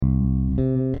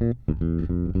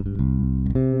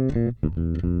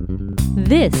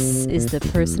This is the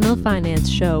Personal Finance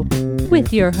Show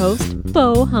with your host,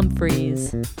 Bo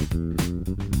Humphreys.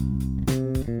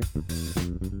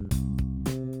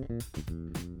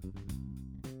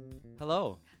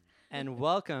 Hello, and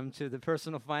welcome to the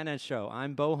Personal Finance Show.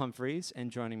 I'm Bo Humphreys,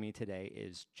 and joining me today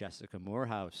is Jessica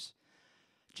Moorhouse.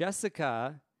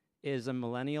 Jessica is a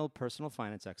millennial personal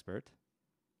finance expert,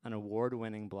 an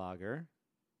award-winning blogger,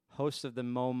 host of the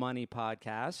Mo Money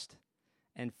podcast,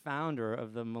 and founder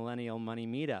of the Millennial Money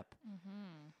Meetup.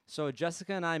 So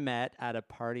Jessica and I met at a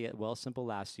party at Wealthsimple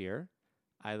last year.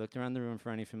 I looked around the room for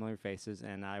any familiar faces,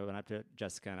 and I went up to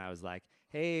Jessica and I was like,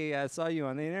 "Hey, I saw you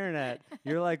on the internet.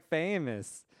 You're like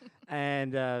famous."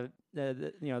 And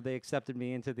they accepted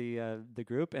me into the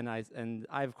group, and I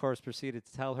of course proceeded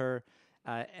to tell her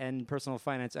and personal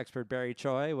finance expert Barry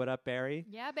Choi, what up, Barry?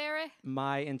 Yeah, Barry.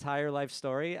 My entire life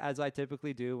story, as I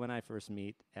typically do when I first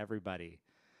meet everybody.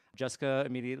 Jessica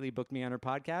immediately booked me on her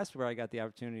podcast, where I got the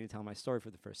opportunity to tell my story for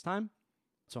the first time.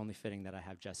 It's only fitting that I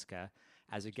have Jessica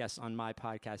as a guest on my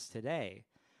podcast today.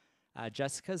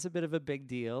 Jessica's a bit of a big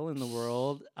deal in the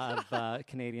world of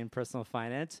Canadian personal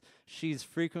finance. She's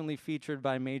frequently featured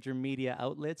by major media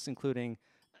outlets, including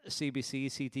CBC,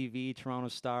 CTV, Toronto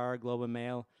Star, Globe and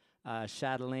Mail,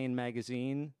 Chatelaine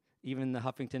Magazine, even the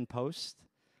Huffington Post.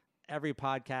 Every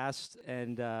podcast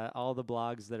and all the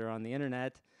blogs that are on the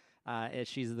internet.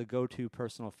 She's the go-to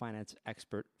personal finance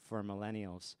expert for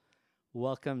millennials.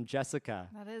 Welcome, Jessica.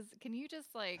 Can you just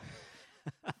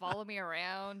follow me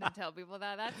around and tell people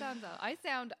that? I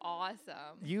sound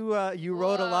awesome. You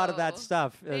wrote a lot of that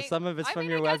stuff. Some of it's from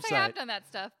your I guess website. I have done that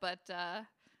stuff, but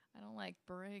I don't like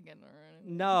bragging or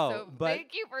anything. No, so but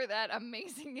thank you for that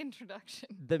amazing introduction.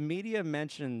 The media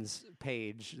mentions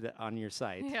page on your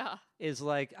site is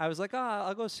I was like,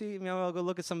 I'll go see, I'll go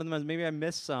look at some of them. Maybe I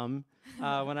missed some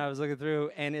when I was looking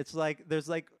through, and it's there's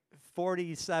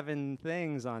 47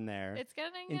 things on there. It's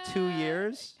getting in 2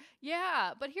 years.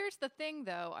 Yeah, but here's the thing,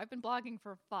 though. I've been blogging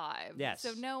for 5. Yes.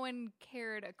 So no one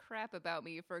cared a crap about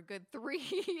me for a good 3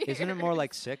 years. Isn't it more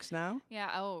like 6 now? Yeah.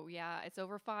 Oh, yeah. It's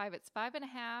over 5. It's 5.5.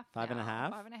 5.5?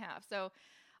 5.5. So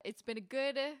it's been a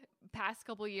good past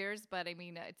couple years, but I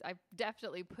mean, I've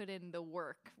definitely put in the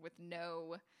work with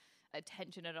no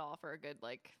attention at all for a good,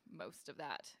 most of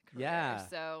that career. Yeah.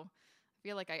 So I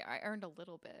feel like I earned a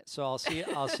little bit. So I'll see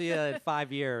you in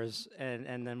 5 years,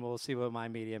 and then we'll see what my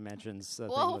media mentions.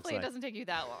 Well, hopefully it doesn't take you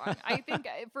that long. I think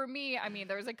for me,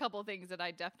 there's a couple things that I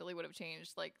definitely would have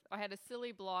changed. I had a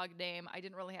silly blog name. I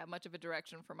didn't really have much of a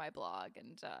direction for my blog,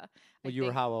 and you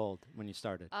were how old when you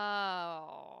started?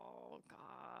 Oh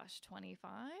gosh, 25.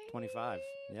 25.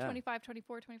 Yeah. 25,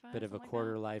 24, 25. Bit of a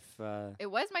quarter life. It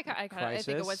was my. I crisis.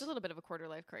 think it was a little bit of a quarter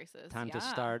life crisis. Time to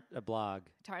start a blog.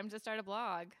 Time to start a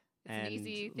blog. It's and an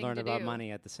easy thing learn to about do.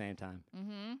 money at the same time.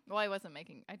 Mm-hmm. Well, I didn't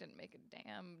make a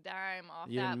damn dime off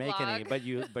you that didn't make blog. any,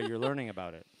 but you're learning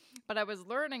about it. But I was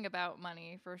learning about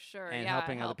money for sure. And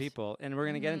helping other people. And we're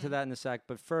going to get into that in a sec.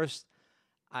 But first,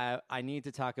 I need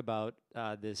to talk about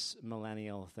this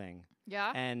millennial thing.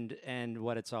 Yeah. And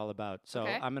what it's all about. So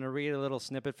Okay. I'm going to read a little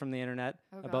snippet from the internet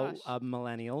about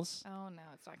millennials. Oh, no,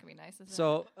 it's not going to be nice, is it?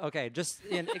 So, okay, just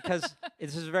because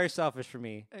this is very selfish for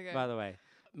me, by the way.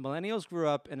 Millennials grew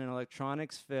up in an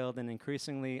electronics-filled and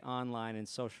increasingly online and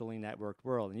socially networked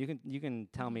world. And you can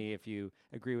tell me if you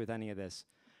agree with any of this.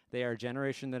 They are a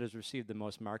generation that has received the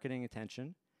most marketing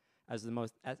attention. As the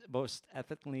most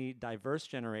ethically diverse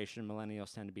generation,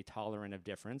 millennials tend to be tolerant of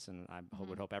difference, and I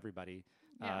would hope everybody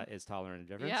is tolerant of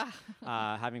difference.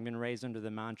 Yeah. Having been raised under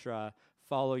the mantra,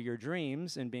 follow your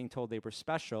dreams, and being told they were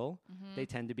special, they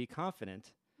tend to be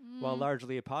confident. While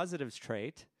largely a positive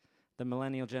trait, the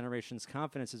millennial generation's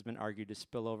confidence has been argued to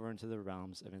spill over into the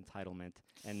realms of entitlement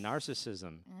and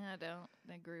narcissism. I don't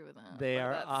agree with that. They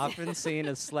are often seen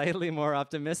as slightly more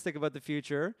optimistic about the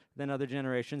future than other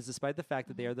generations, despite the fact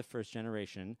that they are the first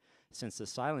generation since the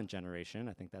silent generation.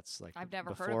 I think that's I've never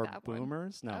before heard of that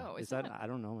boomers. one. No, Oh, is that? I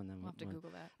don't know when that. I'll have to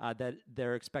Google that. That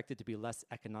they're expected to be less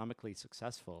economically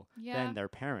successful than their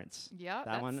parents.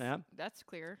 Yeah, that's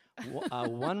clear.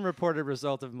 One reported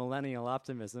result of millennial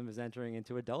optimism is entering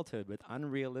into adulthood with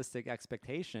unrealistic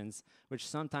expectations, which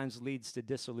sometimes leads to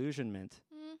disillusionment.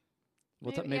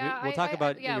 We'll talk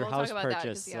about your house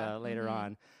purchase later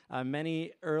on.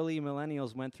 Many early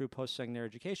millennials went through post-secondary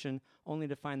education only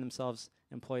to find themselves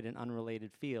employed in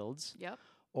unrelated fields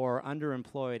or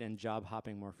underemployed and job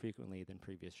hopping more frequently than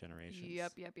previous generations.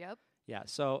 Yep. Yeah,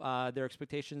 so their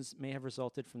expectations may have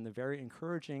resulted from the very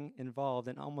encouraging, involved,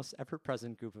 and almost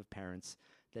ever-present group of parents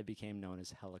that became known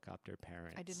as helicopter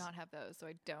parents. I did not have those, so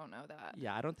I don't know that.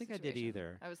 Yeah, I don't think I did situation.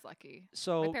 either. I was lucky.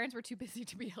 So My parents were too busy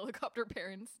to be helicopter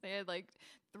parents. They had like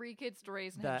 3 kids to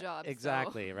raise and had jobs.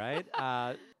 Exactly, right?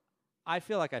 I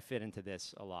feel like I fit into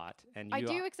this a lot. And I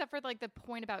do, except for like the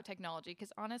point about technology,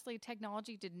 because honestly,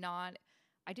 technology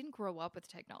I didn't grow up with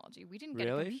technology. We didn't get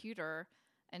a computer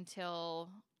until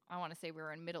I want to say we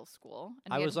were in middle school,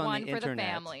 and we had one for the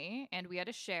family, and we had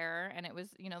to share, and it was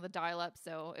the dial-up.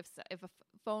 So if a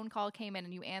phone call came in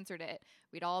and you answered it,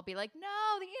 we'd all be like, "No,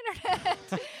 the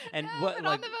internet!" And no, what on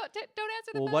like the don't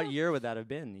answer the phone. well, what year would that have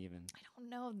been? Even I don't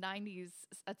know, 90s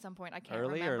at some point. I can't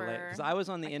early remember. or late? Because I was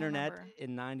on the internet remember.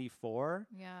 in '94.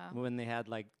 Yeah, when they had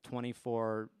like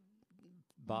 24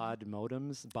 baud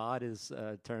modems. Baud is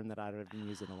a term that I haven't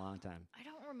used in a long time. I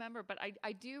don't remember, but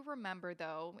I do remember,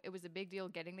 though, it was a big deal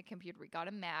getting the computer. We got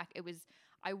a Mac. It was,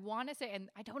 I want to say, and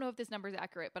I don't know if this number is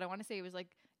accurate, but I want to say it was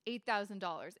like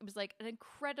 $8,000. It was like an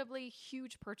incredibly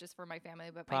huge purchase for my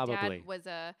family, but my dad was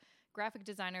a graphic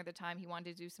designer at the time. He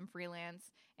wanted to do some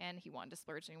freelance, and he wanted to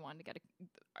splurge, and he wanted to get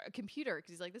a computer because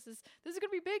he's like, this is going to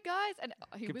be big, guys. And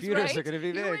he was right. Computers are going to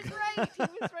be big. He was right.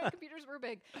 He was right. Computers were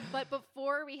big. But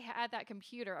before we had that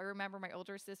computer, I remember my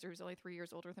older sister, who's only 3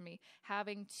 years older than me,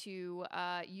 having to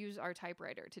use our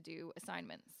typewriter to do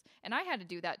assignments. And I had to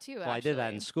do that too. Well, I did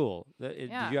that in school. Did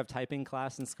you have typing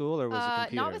class in school, or was it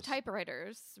computers? Not with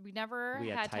typewriters. We never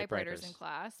had typewriters in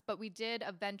class, but we did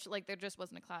eventually. Like there just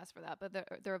wasn't a class for that, but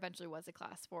there eventually was a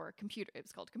class for computer. It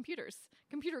was called computer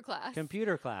class.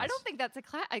 Computer class. I don't think that's a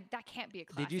class. That can't be a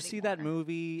class. Did you see that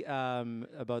movie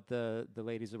about the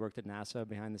ladies that worked at NASA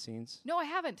behind the scenes? No, I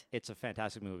haven't. It's a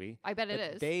fantastic movie. I bet it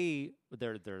is. They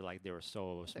were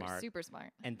so smart. They're super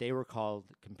smart. And they were called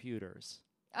computers.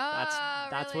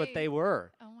 That's really? What they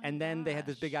were. Oh and then they had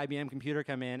this big IBM computer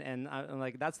come in, and I'm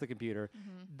like, that's the computer.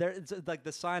 It's like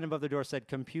the sign above the door said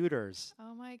computers.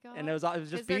 Oh my god! And it was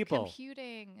just people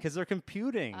computing because they're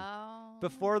computing. Oh.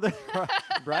 Before the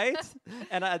right,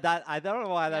 and I don't know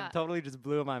why that totally just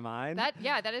blew my mind.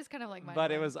 That is kind of like my.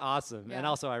 But it was awesome, and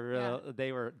also I really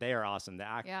they are awesome. The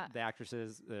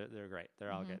actresses they're great.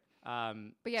 They're all good.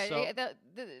 But yeah,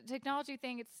 the technology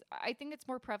thing, I think it's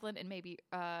more prevalent in maybe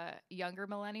younger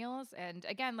millennials. And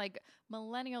again, like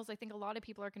millennials, I think a lot of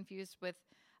people are confused with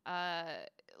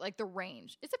like the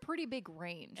range. It's a pretty big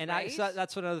range, and right? so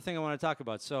that's another thing I want to talk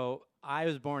about. So I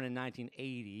was born in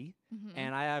 1980,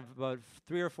 and I have about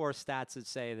 3 or 4 stats that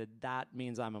say that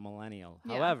means I'm a millennial.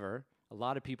 Yeah. However, a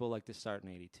lot of people like to start in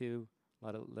 82. A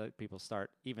lot of people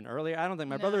start even earlier. I don't think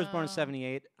my brother was born in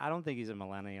 78. I don't think he's a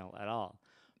millennial at all.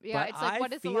 Yeah, but it's like,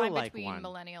 what is the line between one.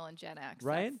 Millennial and Gen X?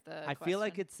 Right? That's the I feel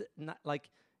like it's not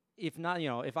like, if not,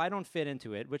 if I don't fit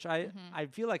into it, which I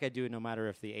feel like I do no matter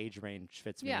if the age range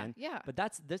fits me in. Yeah. But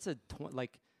that's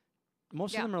like,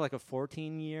 most of them are like a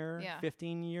 14-year,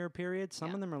 15-year period.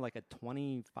 Some of them are like a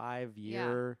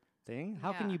 25-year thing.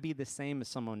 How can you be the same as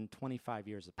someone 25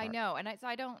 years apart? I know, and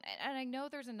I know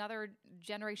there's another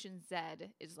Generation Z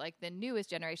is like the newest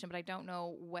generation, but I don't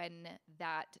know when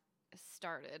that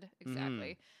started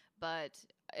exactly. But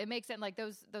it makes sense. Like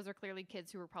those are clearly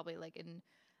kids who are probably like in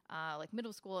like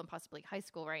middle school and possibly high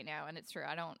school right now. And it's true,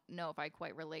 I don't know if I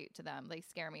quite relate to them. They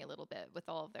scare me a little bit with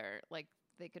all of their like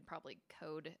they could probably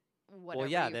code whatever. Well,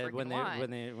 yeah, when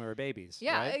they were babies.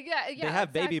 Yeah, right? yeah. They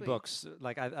have baby books.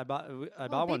 Like I bought one for a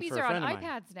friend of mine. Babies are on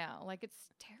iPads now. Like it's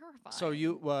terrifying. So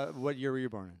what year were you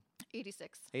born in?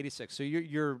 86. 86. So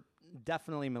you're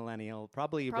definitely millennial,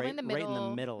 probably right in the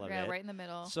middle of it. Yeah, right in the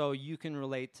middle. So you can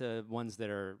relate to ones that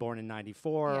are born in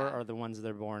 94 or the ones that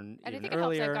are born and even I think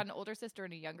earlier. It helps. I've got an older sister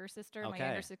and a younger sister. Okay. My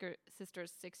younger sister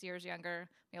is 6 years younger.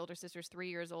 My older sister's 3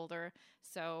 years older.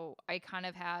 So I kind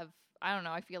of have, I don't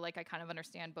know, I feel like I kind of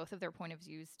understand both of their point of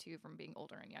views too from being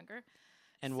older and younger.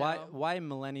 And why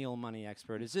millennial money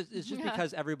expert? Is it just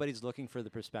because everybody's looking for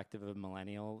the perspective of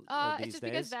millennial these days? It's just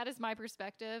because that is my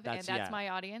perspective and that's my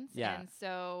audience. Yeah. And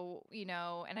so,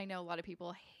 and I know a lot of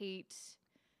people hate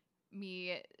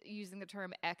me using the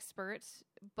term expert,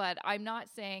 but I'm not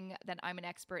saying that I'm an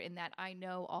expert in that I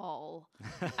know all.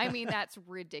 I mean, that's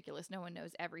ridiculous. No one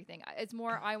knows everything. It's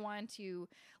more I want to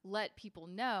let people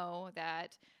know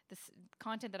that this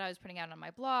content that I was putting out on my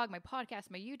blog, my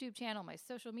podcast, my YouTube channel, my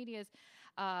social medias,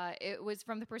 it was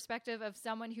from the perspective of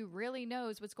someone who really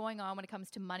knows what's going on when it comes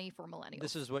to money for millennials.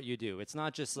 This is what you do. It's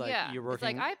not just like you're working.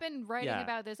 It's like I've been writing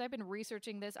about this. I've been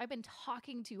researching this. I've been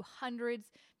talking to hundreds,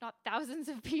 not thousands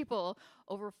of people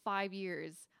over 5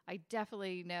 years. I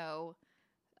definitely know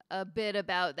a bit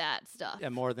about that stuff. Yeah,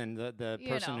 more than the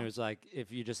person who's like,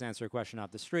 if you just answer a question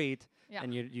off the street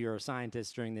and you're a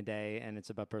scientist during the day and it's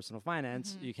about personal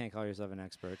finance, you can't call yourself an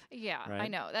expert. Yeah, right? I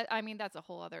know. That's a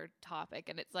whole other topic.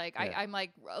 And it's like, I'm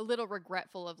like a little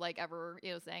regretful of like ever,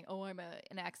 saying, oh, I'm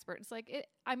an expert. It's like,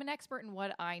 I'm an expert in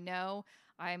what I know.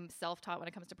 I'm self-taught when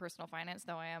it comes to personal finance,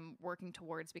 though I am working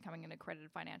towards becoming an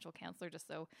accredited financial counselor, just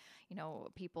so,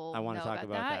 people know about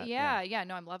that. Yeah.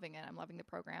 No, I'm loving it. I'm loving the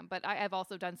program. But I've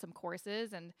also done some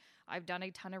courses, and I've done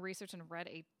a ton of research and read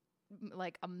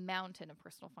a mountain of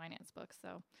personal finance books.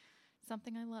 So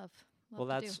something I love. Well,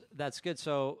 that's good.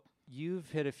 So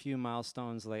you've hit a few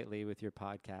milestones lately with your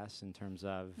podcast in terms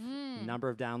of number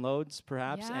of downloads,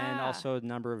 perhaps, and also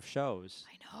number of shows.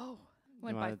 I know.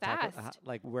 Went by fast.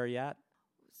 Like where you at?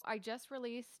 I just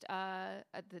released at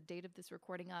the date of this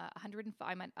recording 105.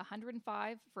 I'm at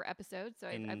 105 for episodes, so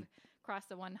I've crossed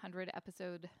the 100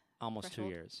 episode almost threshold.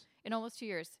 2 years. In almost 2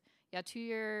 years,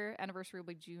 2-year anniversary will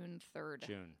be June 3rd.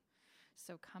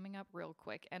 So coming up real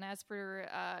quick. And as for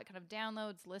kind of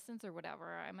downloads, listens, or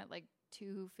whatever, I'm at like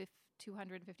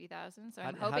 250,000. So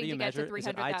I'm hoping to get to 300,000. Is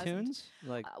it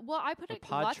iTunes? Well, I put it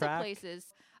lots of places.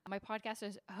 My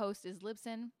podcast host is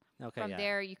Libsyn. Okay, From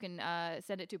there, you can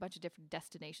send it to a bunch of different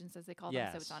destinations, as they call them.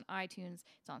 So it's on iTunes,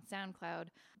 it's on SoundCloud,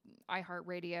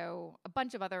 iHeartRadio, a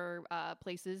bunch of other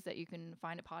places that you can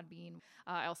find at Podbean.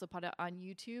 I also put it on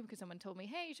YouTube because someone told me,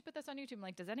 hey, you should put this on YouTube. I'm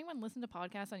like, does anyone listen to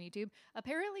podcasts on YouTube?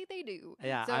 Apparently they do.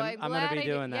 Yeah, so I'm going to be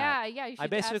doing that. Yeah, you should I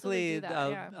basically do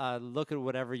that, look at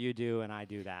whatever you do, and I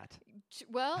do that.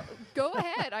 Well, go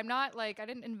ahead. I'm not I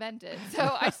didn't invent it.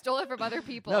 So I stole it from other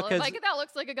people. No, if that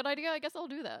looks like a good idea, I guess I'll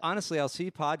do that. Honestly, I'll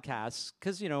see podcasts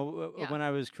because, when I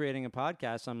was creating a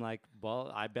podcast, I'm like,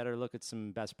 well, I better look at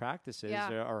some best practices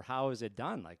or how is it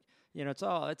done? It's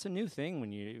a new thing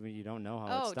when you don't know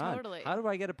how it's done. Totally. How do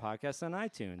I get a podcast on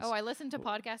iTunes? Oh, I listen to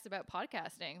podcasts about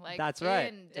podcasting. That's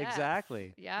right. In-depth.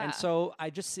 Exactly. Yeah. And so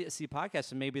I just see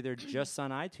podcasts, and maybe they're just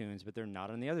on iTunes, but they're not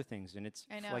on the other things. And it's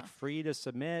free to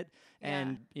submit.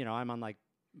 And, I'm on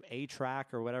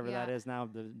A-Track or whatever that is now,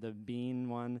 the Bean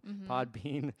one,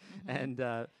 Podbean.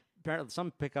 And apparently some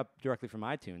pick up directly from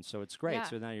iTunes, so it's great.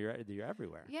 So now you're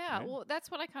everywhere. Yeah, right? Well, that's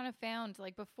what I kind of found.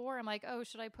 Before, I'm like, oh,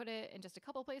 should I put it in just a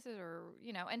couple places, or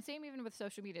and same even with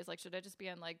social media. It's should I just be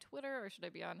on Twitter, or should I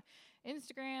be on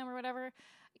Instagram or whatever?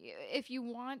 If you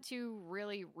want to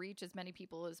really reach as many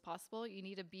people as possible, you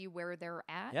need to be where they're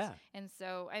at. Yeah. And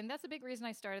that's a big reason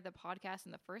I started the podcast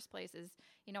in the first place is,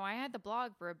 I had the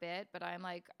blog for a bit, but I'm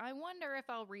like, I wonder if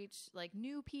I'll reach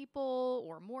new people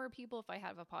or more people if I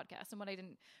have a podcast. And what I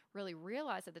didn't really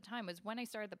realize at the time was when I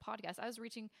started the podcast, I was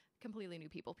reaching completely new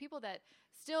people that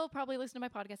still probably listen to my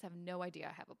podcast have no idea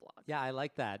I have a blog. Yeah, I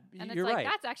like that. And You're right.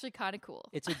 That's actually kind of cool.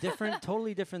 It's a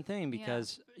totally different thing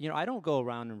because, I don't go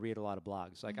around and read a lot of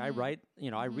blogs. I write,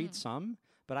 I read some,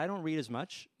 but I don't read as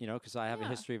much, because I have a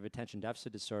history of attention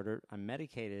deficit disorder. I'm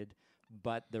medicated,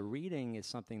 but the reading is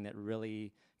something that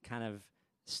really kind of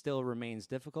still remains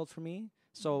difficult for me.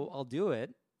 So I'll do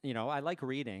it. I like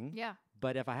reading. Yeah.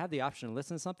 But if I have the option to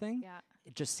listen to something,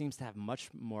 it just seems to have much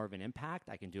more of an impact.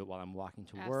 I can do it while I'm walking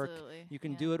to work. You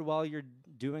can do it while you're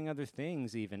doing other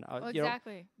things even.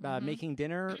 Exactly. Making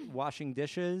dinner, washing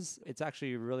dishes. It's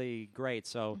actually really great.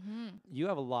 So you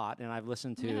have a lot, and I've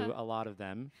listened to a lot of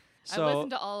them. So, I've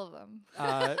listened to all of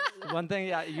them. One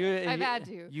thing, I've had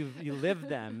to. You lived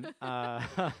them.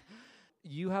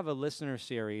 You have a listener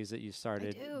series that you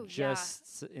started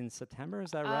in September, is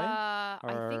that right?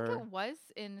 I think it was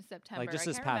in September. Just I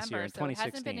this can't past remember, year, in 2016. So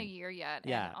it hasn't been a year yet.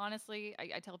 Yeah. And honestly,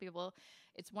 I tell people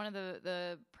it's one of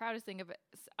the proudest thing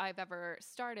I've ever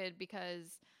started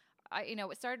because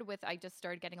it started with I just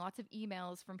started getting lots of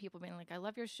emails from people being like, I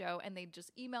love your show. And they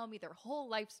just email me their whole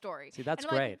life story. See, that's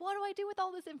and I'm great. Like, what do I do with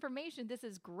all this information? This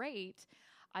is great.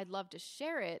 I'd love to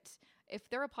share it. If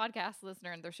they're a podcast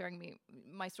listener and they're sharing me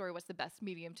my story, what's the best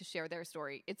medium to share their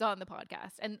story? It's on the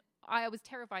podcast. And I was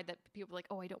terrified that people were like,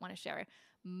 oh, I don't want to share it.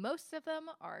 Most of them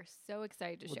are so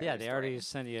excited to share their they story. already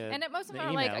send you And most of them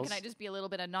are like, can I just be a little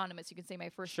bit anonymous? You can say my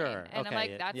first name. And I'm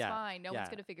like, that's fine. No one's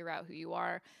going to figure out who you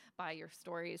are by your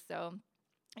stories. So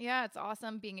yeah, it's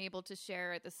awesome being able to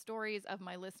share the stories of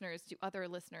my listeners to other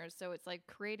listeners. So it's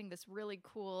creating this really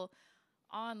cool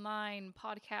online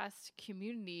podcast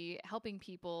community, helping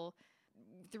people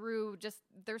through just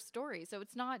their stories. So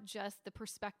it's not just the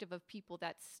perspective of people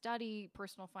that study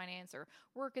personal finance or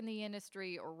work in the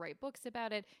industry or write books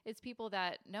about it. It's people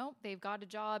that, they've got a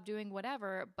job doing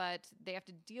whatever, but they have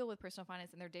to deal with personal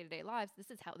finance in their day-to-day lives. This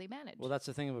is how they manage. Well, that's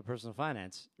the thing about personal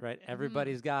finance, right?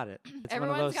 Everybody's got it. It's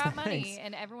Everyone's one of those got things. money,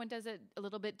 and everyone does it a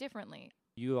little bit differently.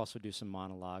 You also do some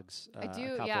monologues. I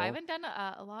do. Yeah, I haven't done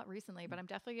a lot recently, but I'm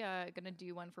definitely going to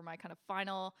do one for my kind of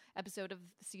final episode of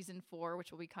season 4,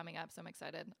 which will be coming up. So I'm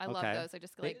excited. I love those. I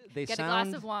just they get a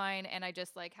glass of wine and I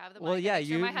just like have the mic. Yeah,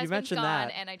 you my husband's mentioned gone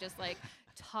that, and I just like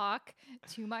talk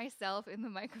to myself in the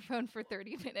microphone for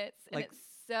 30 minutes, and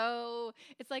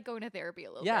it's like going to therapy a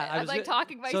little bit. I'm like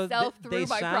talking myself through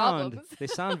my problems. They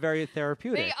sound very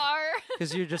therapeutic. They are,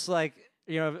 because you're just like.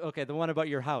 The one about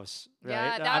your house, right?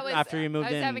 Yeah, that was after you moved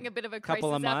in. I was having a bit of a crisis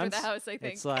couple of months, after the house, I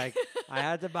think. It's like, I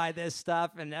had to buy this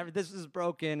stuff, and this is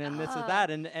broken, and this is that.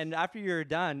 And after you're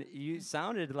done, you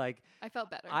sounded like... I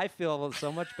felt better. I feel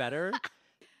so much better.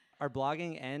 Our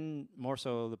blogging and more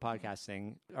so the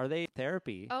podcasting, are they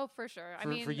therapy? Oh, for sure.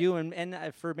 For you and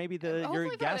for maybe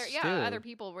your guests, too. Other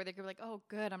people where they could be like, oh,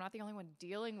 good, I'm not the only one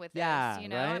dealing with this. Right?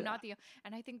 I'm not the...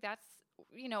 And I think that's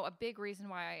a big reason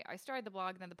why I started the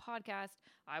blog and then the podcast.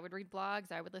 I would read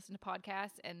blogs, I would listen to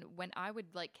podcasts, and when I would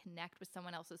like connect with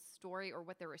someone else's story or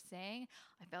what they were saying,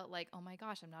 I felt like, oh my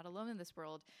gosh, I'm not alone in this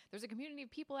world. There's a community of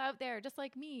people out there just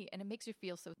like me, and it makes you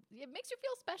feel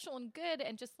special and good,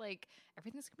 and just like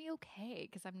everything's gonna be okay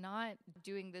because I'm not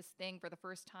doing this thing for the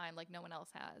first time like no one else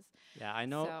has. Yeah, I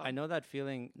know that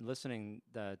feeling listening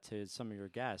to some of your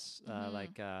guests,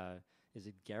 is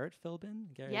it Garrett Philbin?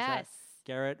 Yes.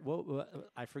 Garrett,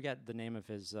 I forget the name of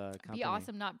his company. Be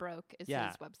Awesome Not Broke is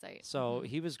his website. So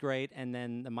he was great, and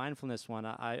then the mindfulness one.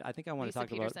 I think I want to talk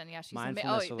Peterson, about she's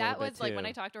mindfulness a little that was bit like too. when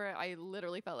I talked to her, I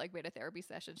literally felt like we had a therapy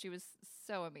session. She was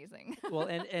so amazing. Well,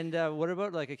 and what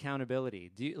about like accountability?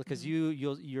 Do you because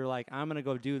you're like, I'm gonna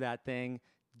go do that thing.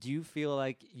 Do you feel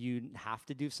like you have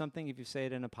to do something if you say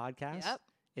it in a podcast? Yep.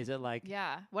 Is it like...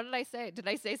 Yeah. What did I say? Did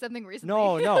I say something recently?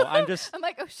 No. I'm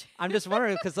like, oh, shit. I'm just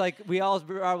wondering because like we all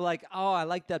are like, oh, I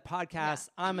like that podcast.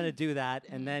 Yeah. I'm going to do that.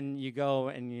 And then you go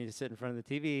and you sit in front of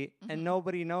the TV and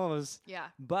nobody knows. Yeah.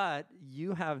 But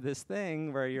you have this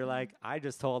thing where you're like, I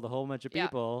just told a whole bunch of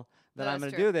people that I'm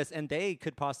going to do this. And they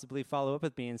could possibly follow up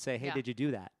with me and say, hey, did you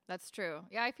do that? That's true.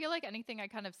 Yeah. I feel like anything I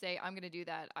kind of say, I'm going to do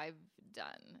that, I've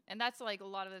done. And that's like a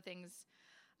lot of the things...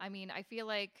 I mean, I feel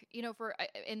like, for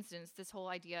instance, this whole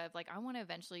idea of like, I want to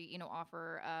eventually,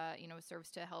 offer, a service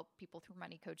to help people through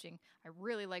money coaching. I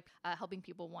really like helping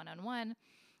people one-on-one.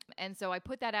 And so I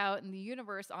put that out in the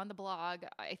universe on the blog,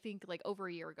 I think like over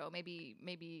a year ago, maybe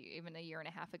even a year and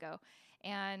a half ago.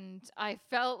 And I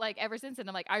felt like ever since then,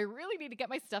 I'm like, I really need to get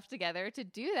my stuff together to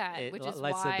do that, which is why...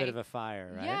 It lights a bit of a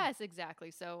fire, right? Yes, exactly.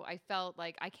 So I felt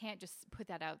like I can't just put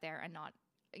that out there and not...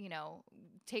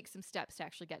 take some steps to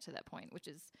actually get to that point, which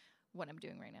is what I'm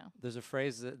doing right now. There's a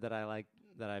phrase that I like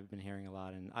that I've been hearing a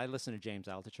lot, and I listen to James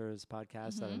Altucher's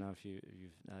podcast. I don't know if you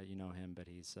know him, but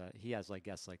he has like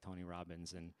guests like Tony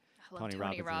Robbins and Tony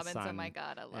Robbins. Oh my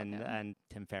God, I love him. And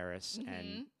Tim Ferriss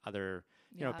and other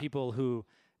people who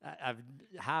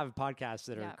have podcasts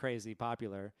that are crazy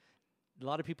popular. A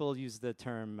lot of people use the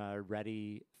term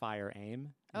ready, fire,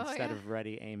 aim instead of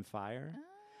ready, aim, fire,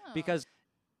 because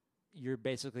you're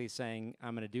basically saying,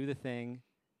 I'm going to do the thing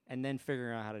and then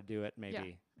figuring out how to do it maybe.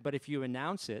 Yeah. But if you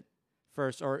announce it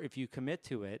first or if you commit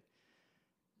to it,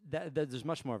 there's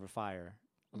much more of a fire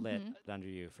lit under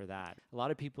you for that. A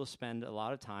lot of people spend a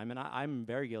lot of time, and I'm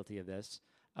very guilty of this,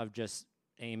 of just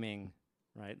aiming,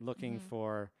 right? Looking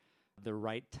for the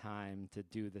right time to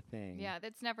do the thing. Yeah,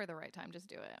 that's never the right time. Just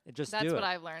do it. That's what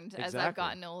I've learned as I've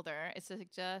gotten older. It's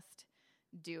just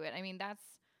do it. I mean, that's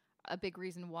a big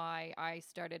reason why I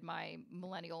started my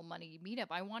Millennial Money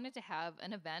Meetup. I wanted to have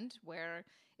an event where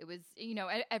it was,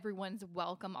 everyone's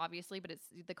welcome, obviously, but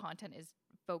the content is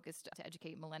focused to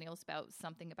educate millennials about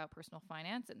something about personal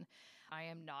finance. And I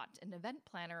am not an event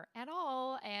planner at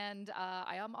all. And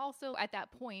I am also, at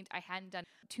that point, I hadn't done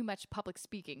too much public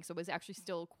speaking. So it was actually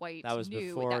still quite new. That was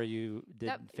before you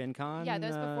did FinCon? Yeah, that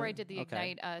was before I did the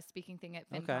Ignite speaking thing at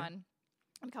FinCon. Okay.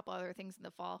 And a couple other things in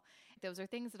the fall. Those are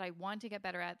things that I want to get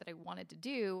better at, that I wanted to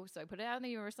do. So I put it out in the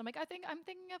universe. I'm like, I'm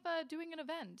thinking of doing an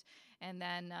event. And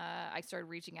then I started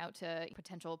reaching out to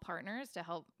potential partners to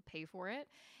help pay for it.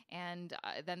 And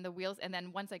then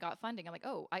then once I got funding, I'm like,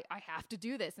 oh, I have to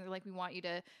do this. And they're like, we want you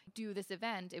to do this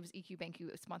event. It was EQ Bank who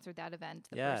sponsored that event,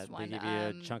 the first one. They gave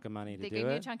you a chunk of money to do it? They gave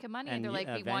me a chunk of money, and they're like,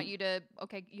 we want you to,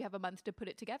 you have a month to put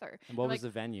it together. And what was the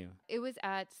venue? It was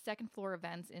at Second Floor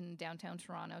Events in downtown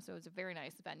Toronto, so it was a very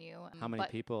nice venue. How many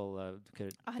people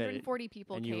could 140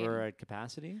 people came. And you were at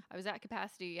capacity? I was at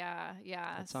capacity, yeah.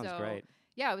 That sounds great.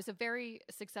 Yeah, it was a very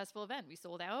successful event. We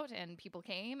sold out and people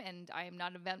came, and I am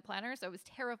not an event planner, so I was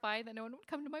terrified that no one would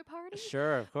come to my party.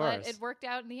 Sure, of course. But it worked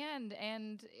out in the end,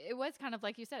 and it was kind of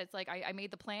like you said. It's like I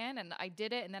made the plan and I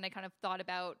did it, and then I kind of thought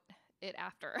about it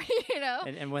after,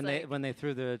 And when they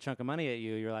threw the chunk of money at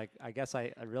you, you're like, I guess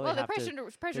I really have the pressure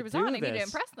to was do on. this. I need to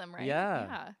impress them, right?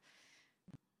 Yeah.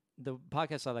 The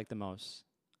podcasts I like the most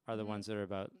are the ones that are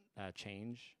about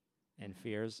change and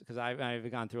fears, because I've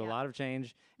gone through a lot of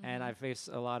change and I face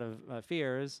a lot of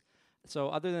fears. So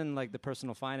other than like the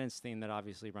personal finance theme that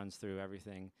obviously runs through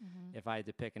everything, if I had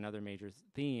to pick another major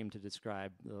theme to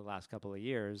describe the last couple of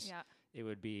years, it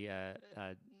would be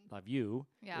love you.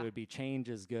 Yeah. It would be change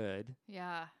is good.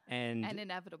 Yeah. And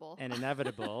inevitable. And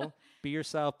inevitable. Be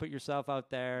yourself. Put yourself out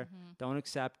there. Don't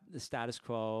accept the status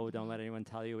quo. Don't let anyone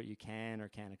tell you what you can or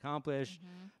can't accomplish.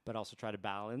 But also try to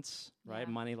balance, right?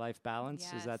 Money-life balance.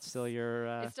 Yes. Is that still your?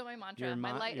 It's still my mantra. It'll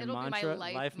be my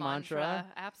life mantra.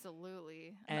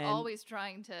 Absolutely. And always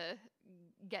trying to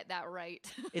get that right.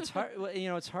 It's hard. Well,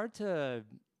 it's hard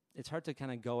to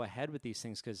kind of go ahead with these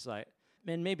things because, like,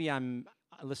 and maybe I'm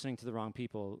listening to the wrong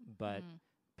people, but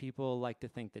people like to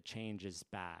think that change is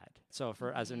bad. So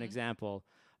as an example,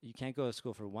 you can't go to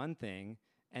school for one thing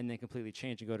and then completely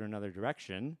change and go to another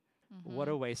direction. What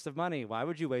a waste of money. Why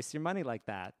would you waste your money like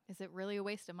that? Is it really a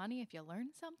waste of money if you learn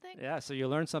something? Yeah, so you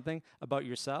learn something about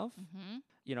yourself.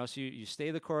 So you stay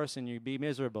the course and you be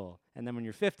miserable. And then when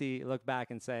you're 50, you look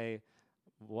back and say,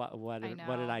 what did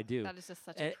I do? That is just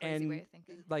such a crazy way of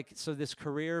thinking. Like, so this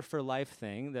career for life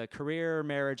thing, the career,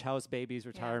 marriage, house, babies,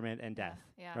 retirement, and death,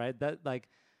 right? That, like,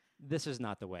 this is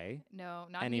not the way. No,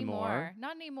 not anymore.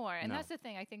 Not anymore. And that's the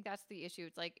thing. I think that's the issue.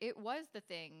 It's like, it was the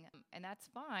thing and that's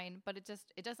fine, but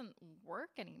it doesn't work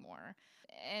anymore.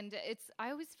 And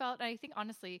I always felt, and I think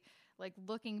honestly, like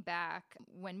looking back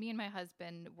when me and my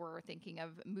husband were thinking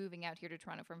of moving out here to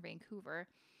Toronto from Vancouver,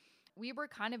 we were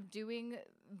kind of doing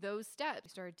those steps. We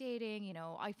started dating,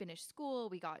 I finished school,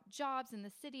 we got jobs in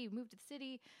the city, moved to the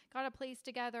city, got a place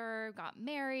together, got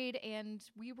married, and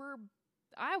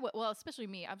especially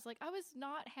me, I was like, I was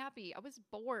not happy. I was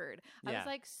bored. I was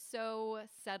like so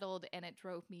settled and it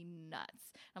drove me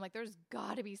nuts. I'm like, there's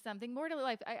gotta be something more to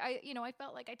life. I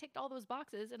felt like I ticked all those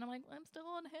boxes and I'm like, I'm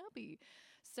still unhappy.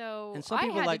 So I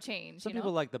had to change. Some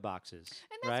people like the boxes.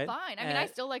 And that's fine. I mean, I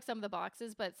still like some of the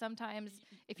boxes, but sometimes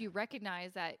if you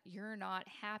recognize that you're not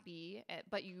happy,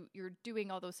 but you're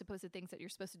doing all those supposed things that you're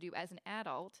supposed to do as an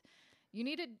adult, you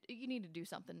need to do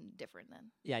something different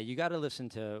then. Yeah, you got to listen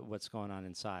to what's going on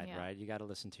inside, right? You got to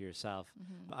listen to yourself.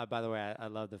 By the way, I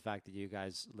love the fact that you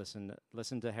guys listened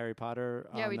to Harry Potter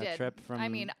on we the did. trip from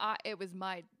it was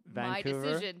my Vancouver.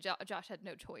 decision. Josh had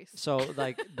no choice. So,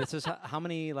 like, this is how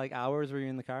many hours were you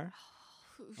in the car?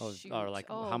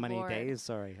 How many days?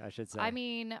 Sorry, I should say. I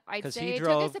mean, I'd say it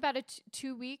took us about a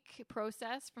 2-week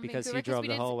process from because Vancouver. He drove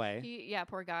the whole way.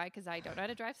 Poor guy, because I don't know how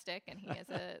to drive stick, and he has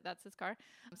that's his car.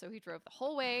 So he drove the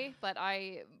whole way, but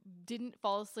I didn't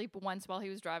fall asleep once while he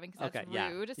was driving because that's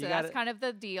rude. So that's kind of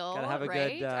the deal, gotta have a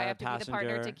right? Good, I have to be the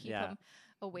partner passenger. to keep him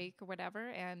awake or whatever.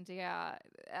 And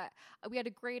we had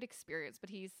a great experience,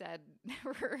 but he said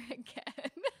never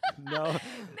again. No.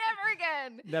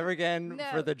 Never again. No.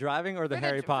 For the driving or the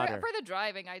Harry Potter? For the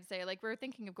driving, I'd say. Like, we're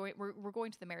thinking of going, we're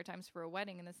going to the Maritimes for a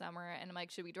wedding in the summer. And I'm like,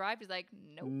 should we drive? He's like,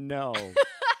 nope. No.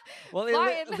 Well,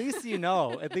 at least you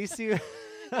know. At least you...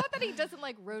 Not that he doesn't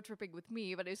like road tripping with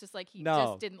me, but it's just like he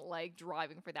just didn't like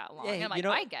driving for that long. And I'm like,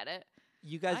 I get it.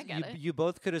 You guys, you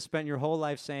both could have spent your whole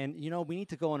life saying, we need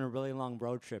to go on a really long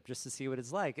road trip just to see what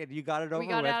it's like. And you got it over with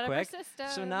quick. Of our system.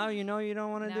 So now you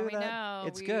don't want to do that. Know.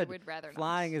 It's good. Would rather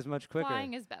Flying is much quicker.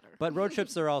 Flying is better. But road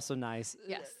trips are also nice.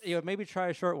 Yes. Maybe try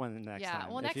a short one next time.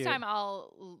 Yeah. Well, next time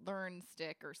I'll learn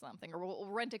stick or something, or we'll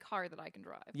rent a car that I can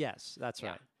drive. Yes, that's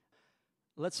right.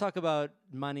 Let's talk about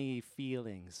money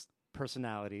feelings.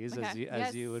 Personalities,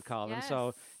 as you would call them.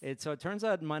 So it turns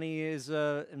out money is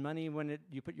money when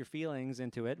you put your feelings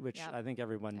into it, which I think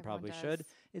everyone probably should.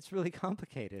 It's really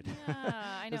complicated. Yeah,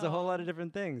 I know. There's a whole lot of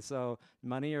different things. So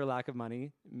money or lack of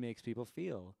money makes people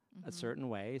feel a certain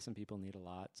way. Some people need a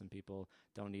lot. Some people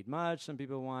don't need much. Some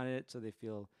people want it so they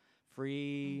feel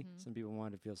free. Some people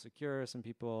want to feel secure. Some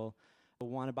people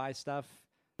want to buy stuff.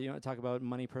 You want to talk about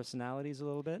money personalities a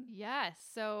little bit? Yes.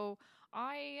 So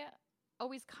I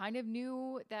always kind of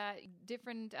knew that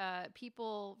different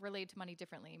people relate to money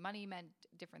differently. Money meant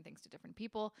different things to different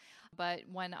people. But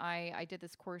when I did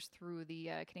this course through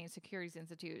the Canadian Securities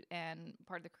Institute, and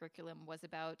part of the curriculum was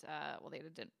about, they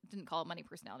didn't call it money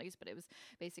personalities, but it was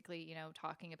basically,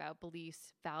 talking about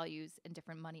beliefs, values, and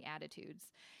different money attitudes.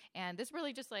 And this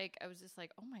really just I was just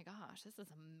like, oh my gosh, this is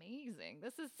amazing.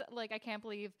 This is I can't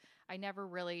believe I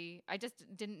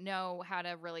just didn't know how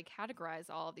to really categorize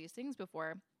all of these things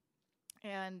before.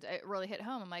 And it really hit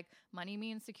home. I'm like, money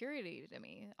means security to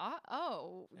me.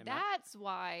 That's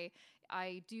why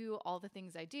I do all the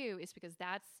things I do, is because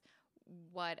that's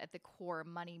what at the core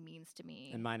money means to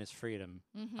me. And mine is freedom.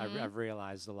 I've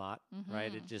realized a lot,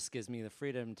 right? It just gives me the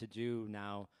freedom to do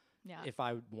now. If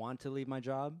I want to leave my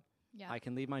job, I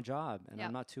can leave my job and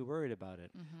I'm not too worried about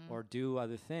it, or do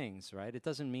other things, right? It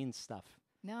doesn't mean stuff.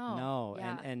 No.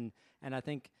 And I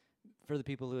think for the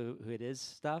people who it is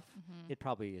stuff, it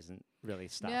probably isn't really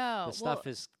stuff. No. The stuff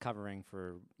is covering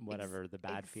for whatever the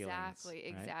bad feelings.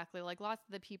 Exactly. Like lots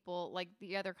of the people, like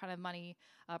the other kind of money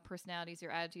personalities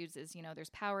or attitudes is, there's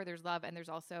power, there's love, and there's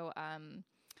also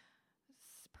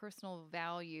personal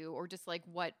value, or just like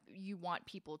what you want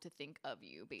people to think of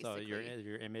you, basically. So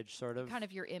your image, sort of. Kind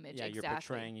of your image, Yeah,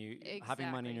 exactly. You're portraying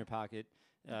having money in your pocket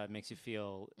makes you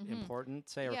feel important,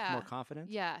 say, or more confident.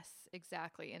 Yes,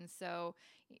 exactly. And so,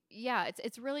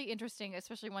 it's really interesting,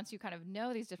 especially once you kind of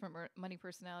know these different money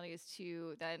personalities,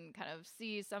 to then kind of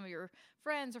see some of your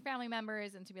friends or family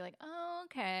members and to be like, oh,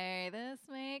 okay, this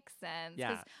makes sense. Yeah.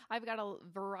 Because I've got a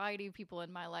variety of people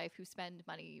in my life who spend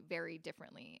money very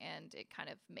differently, and it kind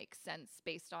of makes sense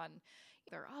based on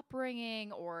their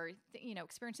upbringing or,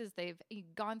 experiences they've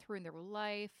gone through in their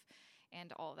life,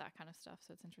 and all that kind of stuff.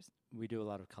 So it's interesting. We do a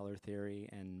lot of color theory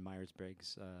and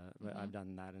Myers-Briggs. I've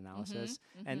done that analysis.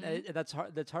 And that's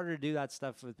hard. That's harder to do that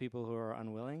stuff with people who are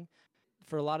unwilling.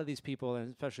 For a lot of these people,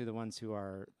 and especially the ones who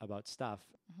are about stuff,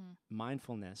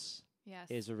 mindfulness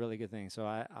is a really good thing. So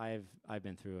I've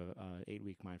been through a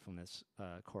 8-week mindfulness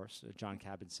course. John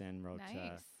Kabat-Zinn wrote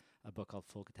a book called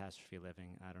Full Catastrophe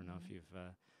Living. I don't know if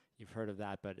you've heard of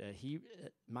that, but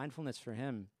mindfulness for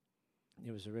him,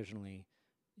 it was originally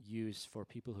used for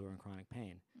people who are in chronic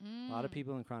pain. A lot of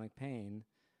people in chronic pain,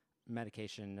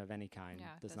 medication of any kind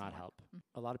does not help.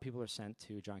 A lot of people are sent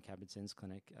to John Kabat-Zinn's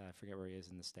clinic, I forget where he is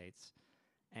in the States,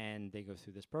 and they go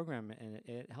through this program, and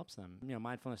it helps them.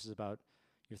 Mindfulness is about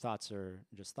your thoughts are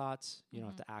just thoughts. You don't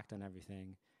have to act on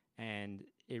everything. And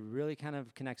it really kind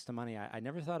of connects to money. I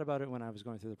never thought about it when I was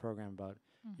going through the program about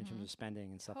in terms of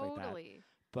spending and stuff like that.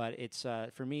 But it's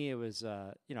for me, it was,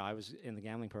 I was in the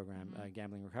gambling program,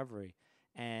 gambling recovery.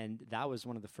 And that was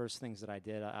one of the first things that I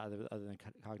did other than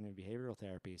cognitive behavioral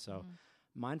therapy. So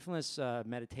mindfulness,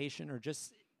 meditation, or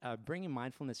just bringing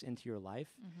mindfulness into your life,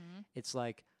 it's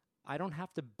like, I don't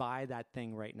have to buy that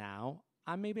thing right now.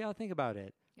 Maybe I'll think about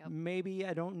it. Maybe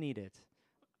I don't need it.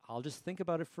 I'll just think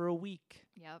about it for a week.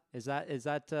 Is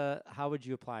that how would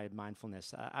you apply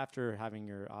mindfulness after having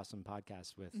your awesome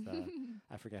podcast with,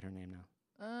 I forget her name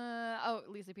now.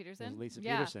 Lisa Peterson.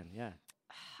 Peterson, yeah.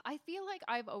 I feel like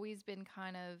I've always been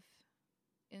kind of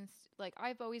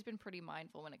I've always been pretty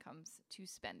mindful when it comes to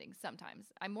spending. Sometimes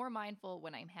I'm more mindful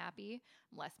when I'm happy,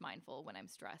 I'm less mindful when I'm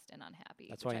stressed and unhappy.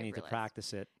 That's why you need to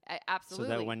practice it. Absolutely.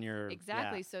 So that when you're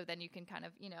so then you can kind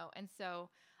of, and so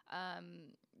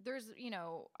there's,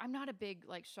 I'm not a big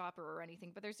shopper or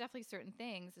anything, but there's definitely certain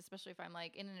things, especially if I'm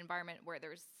in an environment where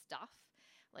there's stuff,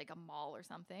 like a mall or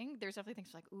something, there's definitely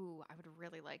things like, ooh, I would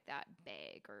really like that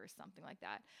bag or something like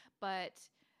that. But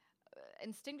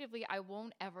instinctively, I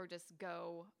won't ever just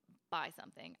go buy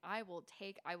something. And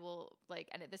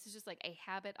this is just a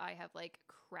habit I have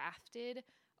crafted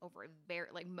over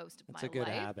most of my life. It's a good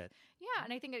habit. Yeah.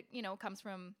 And I think it, comes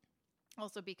from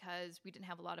also because we didn't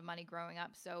have a lot of money growing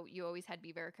up, so you always had to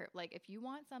be very careful. If you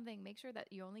want something, make sure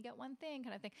that you only get one thing,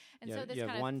 kind of thing. And so this you kind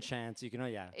have of one chance. You can,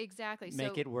 exactly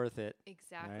make it worth it.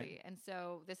 Exactly. Right? And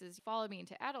so this has followed me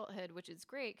into adulthood, which is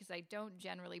great because I don't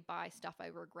generally buy stuff I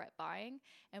regret buying.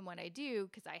 And when I do,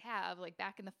 because I have,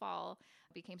 back in the fall,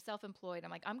 became self-employed.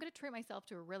 I'm going to treat myself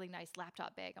to a really nice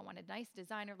laptop bag. I want a nice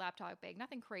designer laptop bag,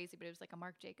 nothing crazy, but it was a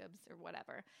Marc Jacobs or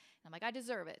whatever. And I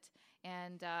deserve it.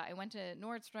 And I went to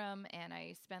Nordstrom and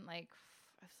I spent it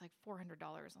was $400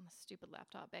 on this stupid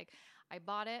laptop bag. I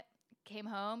bought it, came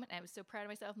home, and I was so proud of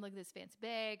myself and looked at this fancy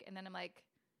bag. And then I'm like,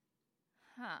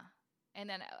 huh. And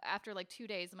then after 2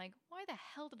 days, I'm like, why the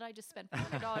hell did I just spend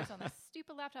 $400 on this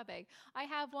stupid laptop bag? I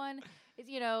have one.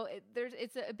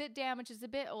 It's a bit damaged. It's a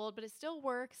bit old, but it still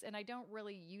works. And I don't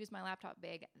really use my laptop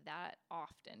bag that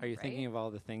often. Are you thinking of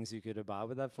all the things you could have bought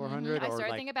with that $400? I started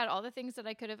thinking about all the things that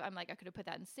I could have. I could have put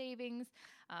that in savings.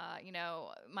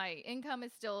 My income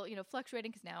is still,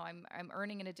 fluctuating because now I'm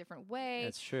earning in a different way.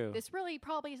 That's true. This really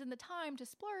probably isn't the time to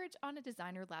splurge on a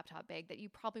designer laptop bag that you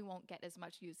probably won't get as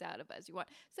much use out of as you want.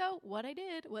 So what I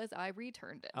did was I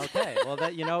returned it. Okay. Well,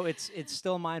 that it's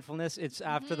still mindfulness. It's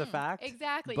after the fact.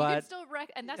 Exactly. But you can still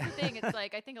and that's the thing. It's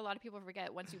I think a lot of people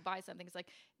forget once you buy something,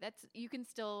 it's you can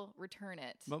still return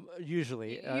it.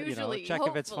 Usually, check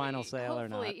if it's final sale or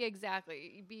not.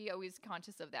 Exactly. Be always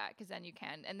conscious of that because then you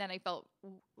can. And then I felt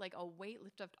like a weight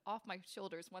lifted off my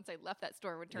shoulders once I left that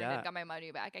store, returned it, and got my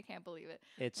money back. I can't believe it.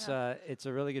 It's a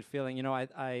really good feeling.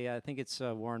 I think it's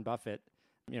Warren Buffett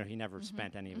He never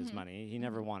spent any of his money. He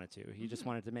never wanted to. He just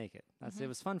wanted to make it. It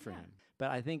was fun for him. But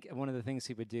I think one of the things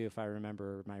he would do, if I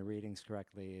remember my readings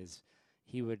correctly, is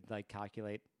he would like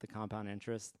calculate the compound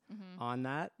interest on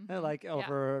that, like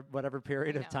over whatever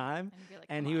period of time.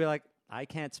 And he would like, I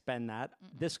can't spend that.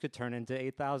 This could turn into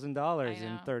 $8,000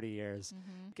 in 30 years.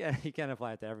 He can't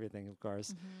apply it to everything, of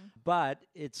course. But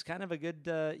it's kind of a good,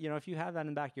 if you have that in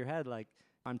the back of your head, like,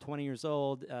 I'm 20 years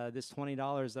old. This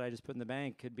 $20 that I just put in the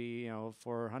bank could be,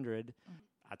 $400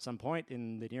 at some point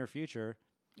in the near future.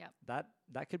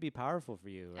 That could be powerful for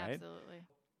you, right? Absolutely.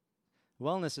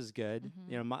 Wellness is good,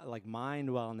 like mind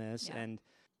wellness, and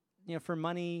for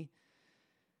money,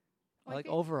 like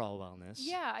overall wellness.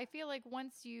 Yeah, I feel like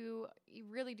once you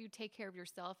really do take care of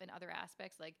yourself in other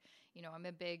aspects, like, I'm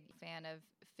a big fan of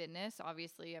fitness.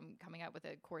 Obviously, I'm coming out with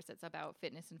a course that's about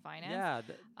fitness and finance. Yeah.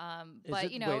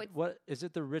 But what is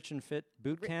it? The Rich and Fit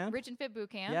Boot Camp? Rich and Fit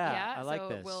Boot Camp. Yeah, I like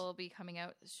this. So we'll be coming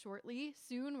out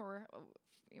soon. We're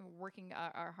working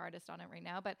our hardest on it right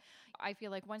now, but I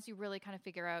feel like once you really kind of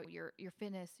figure out your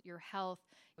fitness, your health,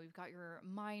 you've got your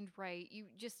mind right, you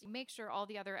just make sure all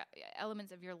the other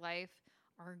elements of your life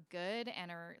are good and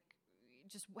are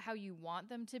just how you want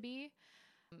them to be.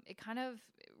 It kind of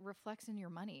reflects in your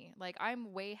money. Like,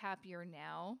 I'm way happier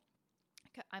now.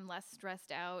 I'm less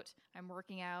stressed out. I'm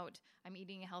working out. I'm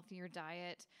eating a healthier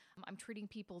diet. I'm treating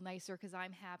people nicer because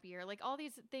I'm happier. Like, all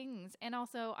these things. And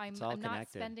also, I'm not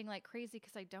spending like crazy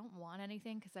because I don't want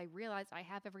anything, because I realize I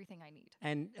have everything I need.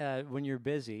 And when you're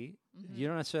busy, you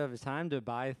don't necessarily have the time to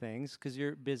buy things because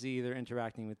you're busy either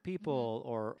interacting with people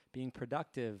or being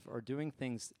productive or doing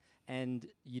things. And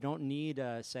you don't need,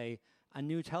 say, a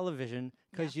new television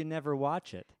because you never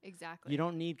watch it. Exactly. You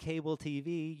don't need cable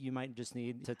TV. You might just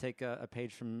need to take a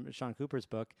page from Sean Cooper's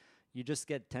book. You just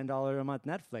get $10 a month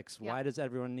Netflix. Why does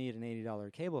everyone need an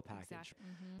 $80 cable package? Exactly.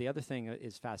 The other thing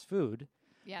is fast food.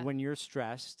 When you're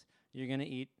stressed, you're going to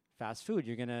eat fast food.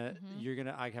 You're gonna,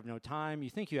 I have no time. You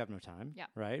think you have no time,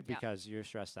 right? Because you're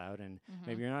stressed out and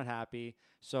maybe you're not happy.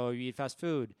 So you eat fast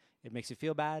food. It makes you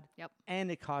feel bad.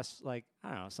 And it costs like, I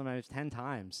don't know, sometimes 10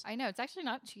 times. I know. It's actually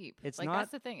not cheap. It's like, not,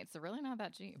 that's the thing. It's really not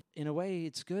that cheap. In a way,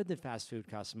 it's good that fast food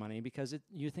costs money because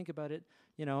you think about it,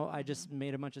 I just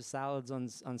made a bunch of salads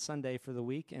on Sunday for the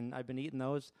week and I've been eating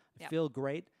those. I feel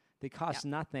great. They cost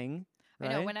nothing.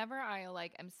 Right? I know. Whenever I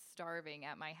am starving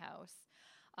at my house,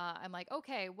 I'm like,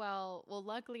 okay, well,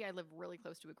 luckily I live really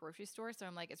close to a grocery store. So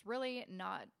I'm like, it's really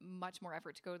not much more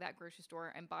effort to go to that grocery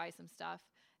store and buy some stuff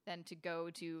than to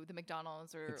go to the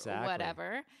McDonald's or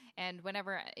whatever. And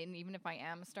even if I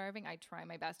am starving, I try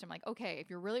my best. I'm like, okay,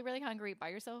 if you're really, really hungry, buy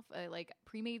yourself a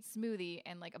pre-made smoothie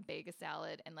and like a bag of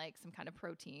salad and like some kind of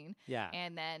protein.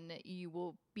 And then you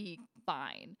will be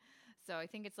fine. So I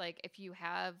think it's like, if you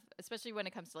have, especially when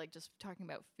it comes to like just talking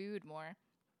about food more,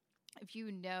 if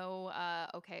you know,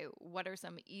 okay, what are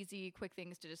some easy, quick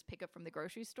things to just pick up from the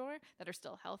grocery store that are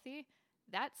still healthy?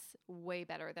 That's way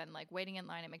better than like waiting in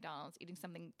line at McDonald's, eating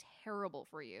something terrible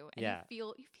for you, and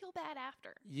you feel bad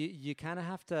after. You kind of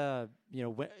have to,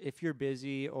 if you're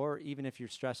busy or even if you're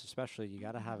stressed, especially, you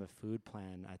got to have a food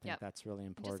plan. I think that's really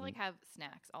important. Just like have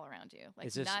snacks all around you,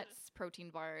 like nuts, protein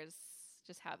bars.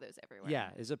 Just have those everywhere. Yeah,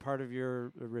 is it part of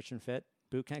your Rich and Fit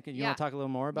boot camp? You want to talk a little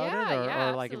more about it,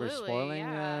 or like if we're spoiling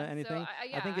anything?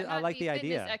 So, I think I'm I like the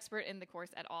idea. Fitness expert in the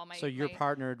course at all. So you're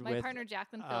partnered with my partner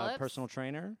Jacqueline Phillips, personal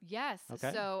trainer. Yes.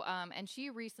 Okay. So and she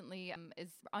recently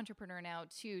is entrepreneur now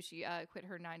too. She quit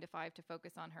her 9-to-5 to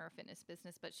focus on her fitness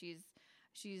business, but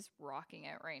she's rocking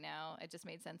it right now. It just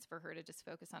made sense for her to just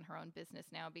focus on her own business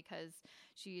now because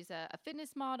she's a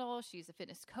fitness model. She's a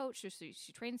fitness coach. So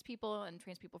she trains people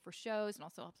for shows and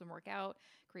also helps them work out,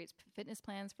 creates fitness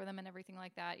plans for them and everything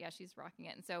like that. Yeah, she's rocking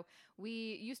it. And so we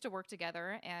used to work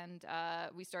together and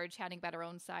we started chatting about our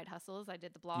own side hustles. I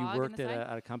did the blog. You worked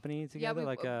at a company together?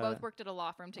 Yeah, we both worked at a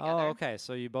law firm together. Oh, okay.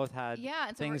 So you both had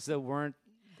things that weren't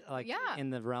in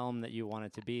the realm that you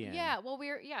wanted to be in. Yeah, well,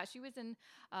 she was in,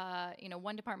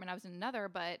 one department, I was in another,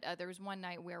 but there was one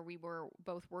night where we were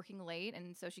both working late,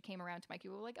 and so she came around to Mikey,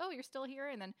 we were like, oh, you're still here?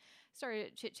 And then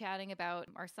started chit-chatting about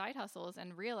our side hustles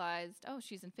and realized, oh,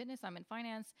 she's in fitness, I'm in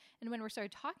finance, and when we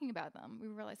started talking about them, we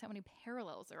realized how many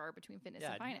parallels there are between fitness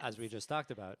and finance. As we just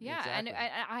talked about. Yeah, exactly.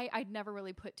 and I'd never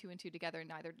really put two and two together,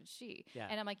 neither did she. Yeah.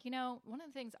 And I'm like, one of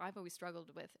the things I've always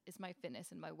struggled with is my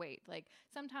fitness and my weight. Like,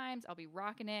 sometimes I'll be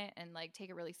rocking it and like take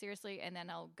it really seriously, and then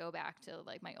I'll go back to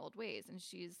like my old ways. And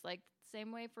she's like,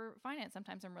 same way for finance.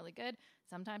 Sometimes I'm really good,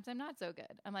 sometimes I'm not so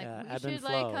good. I'm like, we should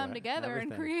like come together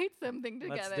and create something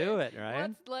together. Let's do it, right?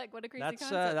 What a crazy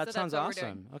concept. That sounds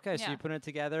awesome. Okay, so you put it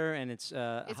together, and it's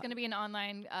going to be an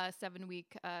online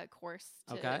 7-week course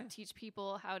to teach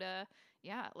people how to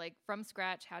like from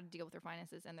scratch, how to deal with their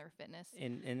finances and their fitness.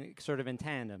 In sort of in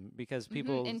tandem, because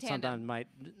people sometimes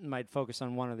might focus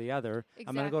on one or the other. Exactly.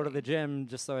 I'm going to go to the gym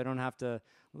just so I don't have to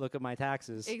look at my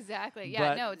taxes. Exactly.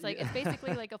 Yeah, no, it's like it's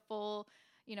basically like a full,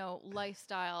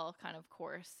 lifestyle kind of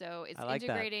course. So it's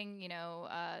integrating,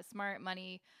 smart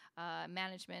money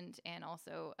management and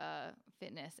also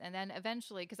fitness. And then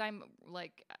eventually, because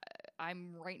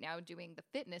I'm right now doing the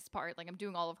fitness part, like I'm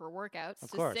doing all of her workouts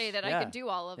to say that I can do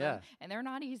all of them, and they're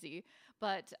not easy,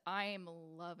 but I'm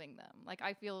loving them. Like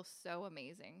I feel so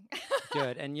amazing.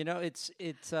 Good. And it's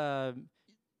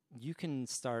you can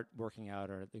start working out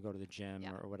or go to the gym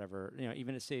or whatever,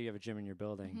 even to say you have a gym in your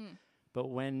building. Mm-hmm. But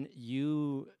when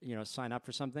you sign up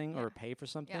for something or pay for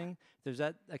something, there's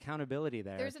that accountability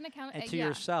there. There's an and to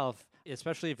yourself,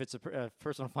 especially if it's a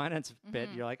personal finance bit,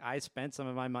 you're like, I spent some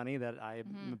of my money that I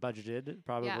budgeted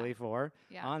probably for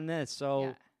on this,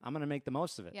 so I'm going to make the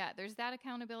most of it. Yeah, there's that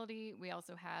accountability. We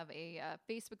also have a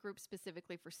Facebook group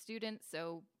specifically for students,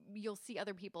 so you'll see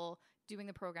other people doing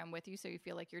the program with you, so you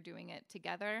feel like you're doing it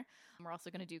together. We're also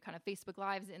going to do kind of Facebook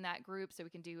Lives in that group, so we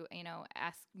can do,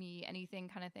 ask me anything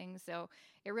kind of thing. So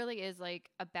it really is like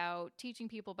about teaching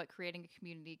people, but creating a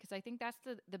community, because I think that's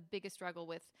the biggest struggle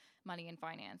with money and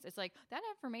finance. It's like that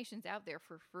information's out there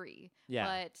for free. Yeah.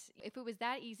 But if it was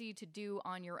that easy to do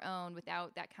on your own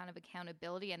without that kind of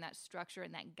accountability and that structure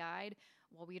and that guide,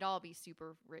 well, we'd all be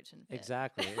super rich and fit.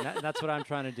 Exactly. And that's what I'm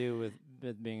trying to do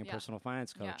with being a personal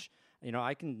finance coach. Yeah.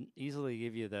 I can easily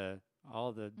give you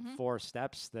all the 4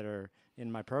 steps that are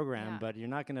in my program, but you're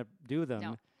not going to do them.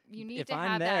 No. You need to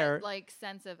have that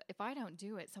sense of, if I don't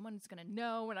do it, someone's going to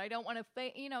know, and I don't want to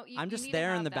fail. I'm just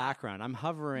there in the background. I'm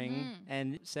hovering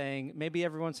and saying, maybe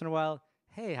every once in a while,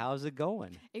 hey, how's it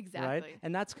going? Exactly. Right?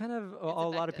 And that's kind of a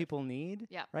lot of people need.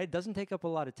 Yeah. Right? It doesn't take up a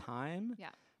lot of time. Yeah.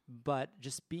 But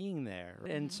just being there.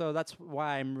 Mm-hmm. And so that's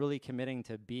why I'm really committing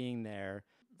to being there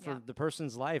for the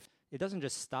person's life. It doesn't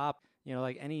just stop,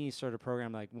 like any sort of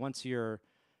program, like once you're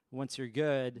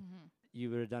good, you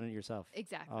would have done it yourself.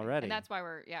 Exactly. Already. And that's why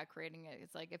we're creating it.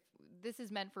 It's like, if this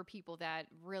is meant for people that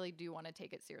really do want to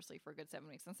take it seriously for a good 7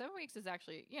 weeks. And 7 weeks is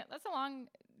actually, that's a long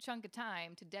chunk of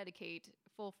time to dedicate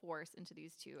full force into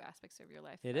these 2 aspects of your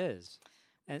life. It is.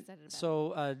 And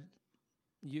so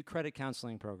you credit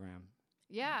counseling program.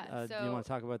 Yeah. Do you want to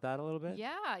talk about that a little bit?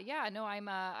 Yeah. No, I'm.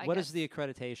 What is the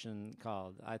accreditation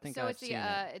called? I think I've seen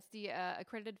it. It's the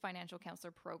Accredited Financial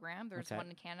Counselor Program. There's one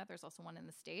in Canada. There's also one in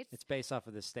the States. It's based off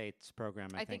of the States program.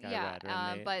 I think I read.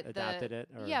 Or but they adapted it.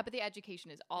 Or but the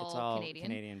education is all Canadian.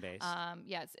 Canadian based.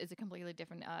 It's a completely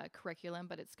different curriculum,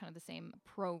 but it's kind of the same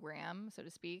program, so to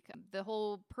speak. The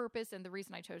whole purpose and the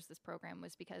reason I chose this program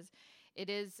was because it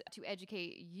is to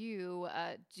educate you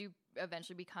to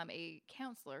eventually become a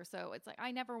counselor. So it's like,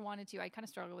 I never wanted to. I kind of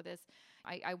struggled with this.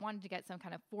 I wanted to get some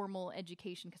kind of formal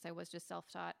education because I was just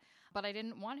self-taught, but I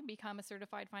didn't want to become a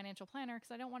certified financial planner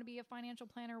because I don't want to be a financial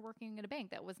planner working at a bank.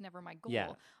 That was never my goal.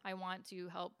 Yeah. I want to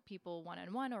help people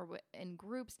one-on-one or in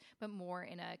groups, but more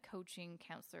in a coaching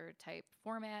counselor type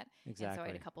format. Exactly. And so I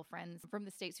had a couple friends from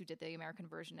the States who did the American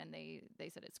version, and they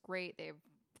said it's great. They've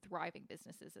thriving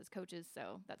businesses as coaches,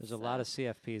 so there's a lot of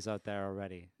CFPs out there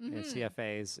already, and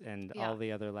CFAs and all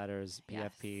the other letters,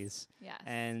 PFPs. Yes.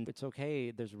 And it's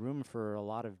okay. There's room for a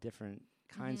lot of different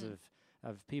kinds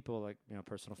of people, like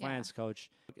personal finance coach,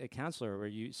 a counselor, where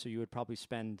you would probably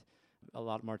spend a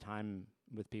lot more time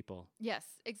with people. Yes,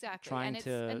 exactly. And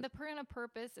the kind of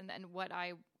purpose and what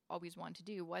I always wanted to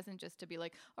do wasn't just to be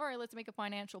like, all right, let's make a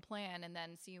financial plan and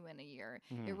then see you in a year.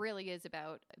 It really is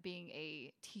about being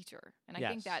a teacher. And I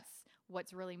think that's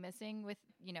what's really missing with,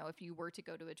 if you were to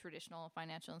go to a traditional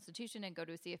financial institution and go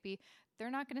to a CFP,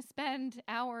 they're not going to spend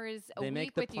hours a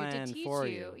week with you to teach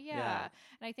you. Yeah.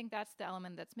 And I think that's the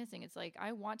element that's missing. It's like,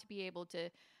 I want to be able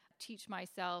to teach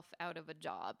myself out of a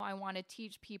job. I want to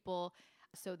teach people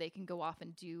so they can go off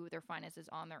and do their finances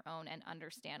on their own and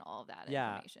understand all of that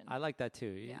information. I like that too.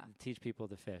 You teach people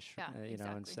to fish.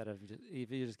 Exactly. Instead of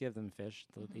if you just give them fish,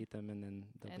 they'll eat them, and then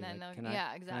they'll be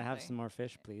like, can I have some more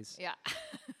fish, please? Yeah.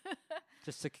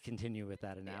 Just to continue with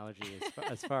that analogy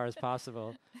as far as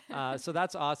possible. So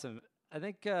that's awesome. I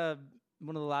think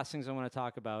one of the last things I want to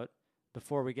talk about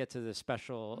before we get to the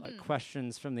special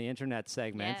questions from the internet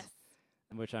segment,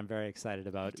 which I'm very excited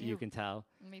about, you can tell,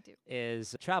 Me too.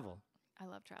 is travel. I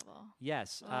love travel.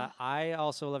 Yes. I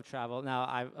also love travel. Now,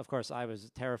 I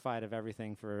was terrified of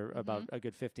everything for about a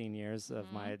good 15 years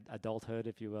of my adulthood,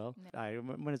 if you will.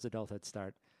 When does adulthood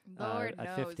start? Lord knows.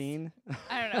 At 15?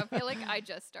 I don't know. I feel like I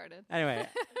just started. Anyway,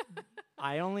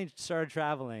 I only started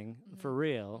traveling for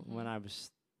real when I was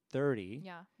 30.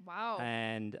 Yeah. Wow.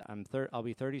 And I'll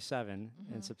be 37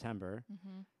 in September.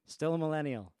 Still a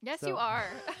millennial. Yes, Still. you are.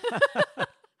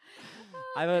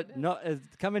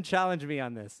 Come and challenge me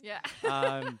on this. Yeah.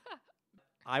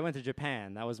 I went to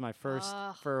Japan. That was my first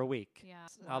for a week. Yeah.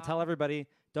 I'll tell everybody,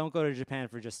 don't go to Japan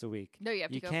for just a week. No, you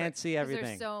have to go. You can't see everything.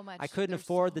 There's so much. I couldn't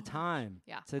afford the time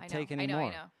to take any more. I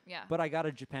know. Yeah. But I got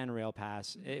a Japan rail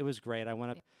pass. It was great. I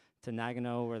went up to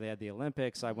Nagano where they had the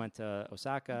Olympics. I went to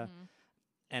Osaka,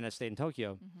 and I stayed in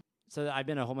Tokyo. So I've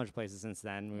been a whole bunch of places since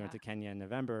then. We went to Kenya in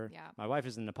November. Yeah. My wife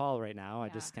is in Nepal right now. I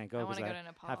just can't go because I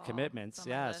have commitments.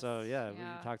 We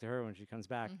talk to her when she comes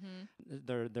back.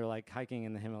 They're like hiking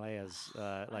in the Himalayas,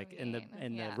 in the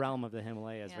realm of the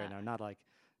Himalayas right now, not like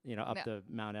up to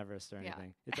Mount Everest or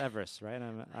anything. It's Everest, right?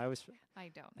 I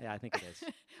don't. Yeah, I think it is.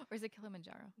 Or is it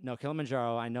Kilimanjaro? No,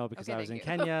 Kilimanjaro. I know because I was in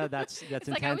Kenya. That's in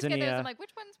Tanzania. I always get those. I'm like,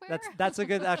 which one's where? That's a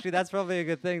good. Actually, that's probably a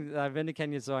good thing. I've been to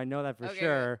Kenya, so I know that for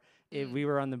sure. We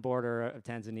were on the border of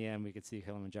Tanzania, and we could see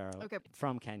Kilimanjaro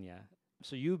from Kenya.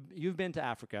 So you've been to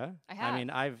Africa. I have. I mean,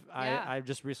 I've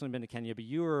just recently been to Kenya, but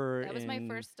you were that was my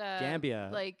first Gambia,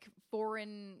 like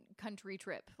foreign country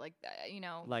trip, like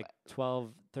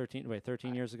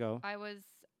 13 years ago. I was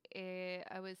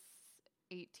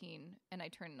 18 and I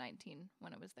turned 19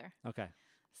 when I was there. Okay.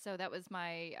 So that was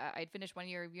my I'd finished 1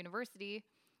 year of university.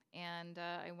 And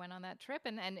I went on that trip,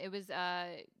 and it was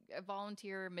a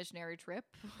volunteer missionary trip.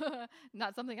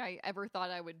 Not something I ever thought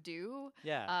I would do.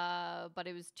 Yeah. But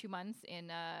it was 2 months in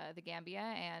the Gambia,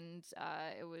 and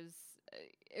it was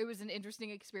an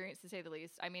interesting experience to say the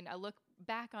least. I mean, I look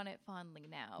back on it fondly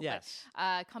now. Yes.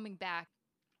 But coming back,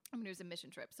 it was a mission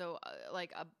trip. So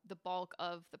the bulk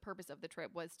of the purpose of the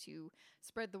trip was to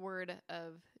spread the word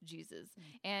of Jesus.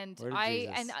 And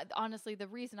honestly, the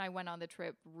reason I went on the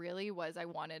trip really was I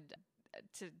wanted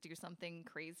to do something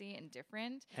crazy and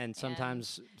different. And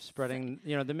sometimes spreading,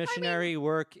 the missionary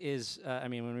work is,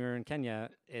 when we were in Kenya,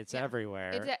 it's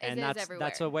everywhere. That's everywhere.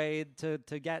 That's a way to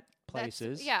get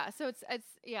places. So it's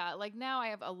like now I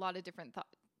have a lot of different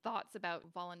thoughts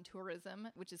about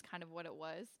voluntourism, which is kind of what it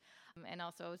was. And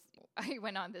also I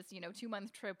went on this,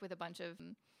 2-month trip with a bunch of,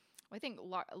 I think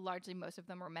largely most of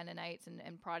them were Mennonites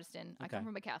and Protestant. I come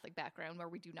from a Catholic background where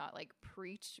we do not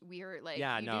preach. We are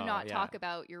do not talk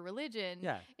about your religion.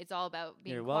 Yeah. It's all about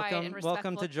being quiet and respectful.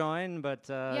 Welcome to join, but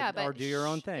or do your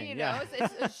own thing.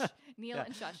 It's kneel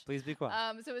and shush. Please be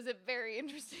quiet. So it was a very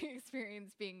interesting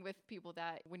experience being with people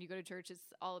that when you go to church,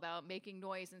 it's all about making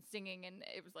noise and singing. And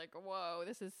it was like, whoa,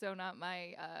 this is so not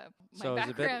my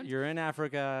background. You're in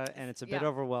Africa and it's a bit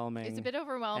overwhelming. It's a bit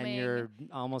overwhelming. And you're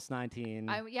almost 19.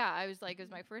 I was like, it was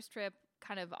my first trip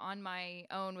kind of on my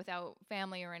own without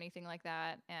family or anything like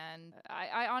that. And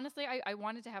I honestly, I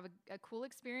wanted to have a cool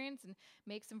experience and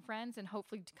make some friends and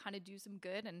hopefully to kind of do some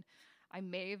good. And I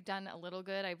may have done a little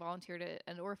good. I volunteered at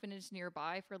an orphanage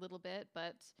nearby for a little bit,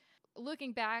 but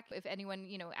looking back, if anyone,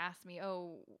 asked me,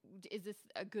 oh, is this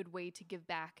a good way to give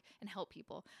back and help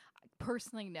people?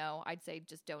 Personally, no. I'd say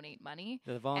just donate money.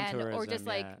 The volunteerism, or just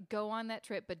go on that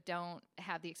trip, but don't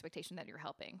have the expectation that you're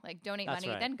helping. Like donate money,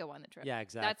 then go on the trip. Yeah,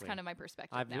 exactly. That's kind of my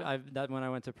perspective when I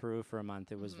went to Peru for a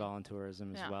month, it was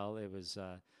volunteerism as well. It was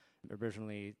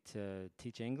originally to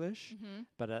teach English,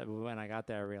 but when I got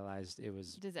there, I realized it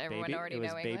was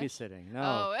babysitting.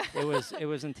 No, it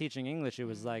wasn't teaching English. It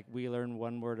was like we learned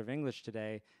one word of English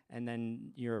today, and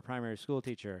then you're a primary school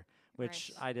teacher,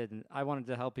 which I didn't. I wanted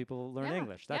to help people learn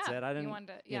English. That's it. I didn't,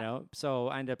 So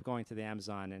I ended up going to the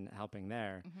Amazon and helping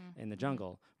there in the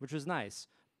jungle, which was nice.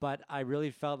 But I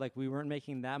really felt like we weren't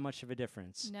making that much of a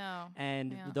difference. No.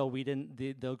 And though we didn't,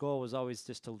 the goal was always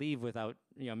just to leave without,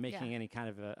 making any kind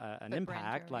of an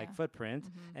impact, footprint,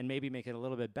 and maybe make it a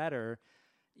little bit better.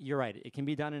 You're right. It can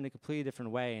be done in a completely different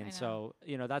way. And so,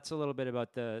 that's a little bit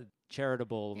about the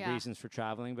charitable reasons for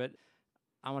traveling. But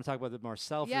I want to talk about the more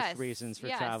selfish reasons for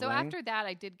traveling. So after that,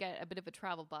 I did get a bit of a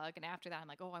travel bug. And after that, I'm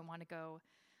like, I want to go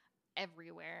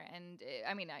everywhere. And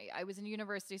I was in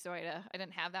university, so I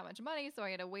didn't have that much money, so I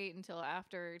had to wait until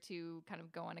after to kind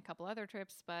of go on a couple other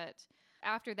trips. But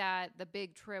after that, the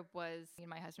big trip was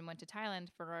my husband went to Thailand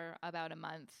for about a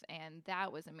month, and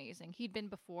that was amazing. He'd been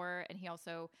before, and he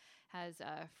also has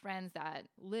friends that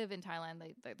live in Thailand.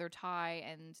 They're Thai,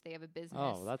 and they have a business.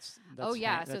 Oh, that's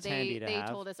so they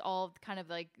told us all kind of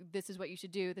like, this is what you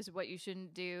should do, this is what you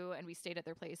shouldn't do, and we stayed at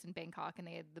their place in Bangkok, and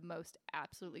they had the most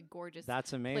absolutely gorgeous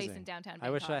place in downtown Bangkok. I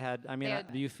wish I had.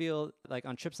 Do you feel like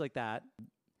on trips like that?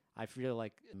 I feel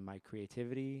like my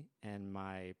creativity and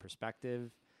my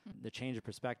perspective. The change of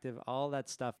perspective, all that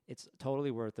stuff, it's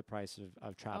totally worth the price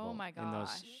of travel. Oh my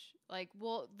gosh.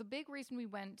 The big reason we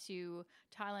went to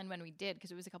Thailand when we did,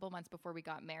 because it was a couple of months before we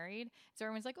got married. So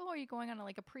everyone's like, oh, are you going on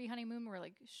a pre-honeymoon? We're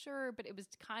like, sure. But it was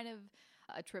kind of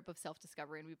a trip of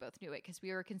self-discovery, and we both knew it because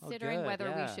we were considering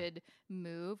whether we should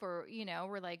move or,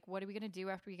 we're like, what are we going to do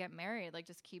after we get married? Like,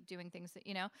 just keep doing things that,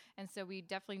 and so we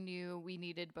definitely knew we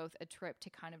needed both a trip to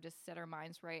kind of just set our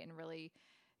minds right and really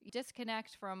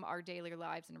disconnect from our daily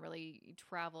lives and really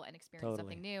travel and experience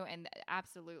something new. And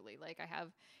absolutely, like, I have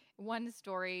one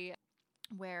story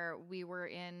where we were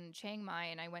in Chiang Mai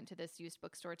and I went to this used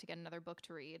bookstore to get another book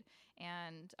to read.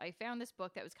 And I found this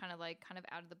book that was kind of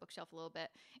out of the bookshelf a little bit.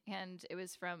 And it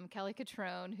was from Kelly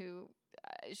Catrone, who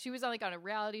she was on a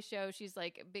reality show. She's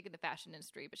like big in the fashion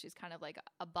industry, but she's kind of like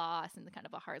a boss and kind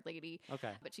of a hard lady.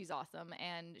 Okay. But she's awesome.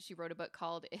 And she wrote a book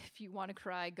called If You Want to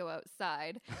Cry, Go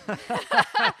Outside,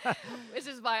 which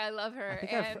is why I love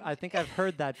her. I think I've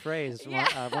heard that phrase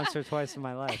once or twice in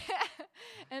my life.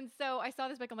 And so I saw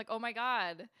this book. I'm like, oh my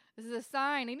God, this is a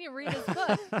sign. I need to read this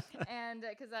book. And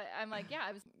because I'm like,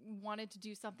 I wanted to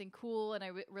do something cool, and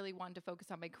I really wanted to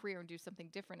focus on my career and do something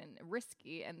different and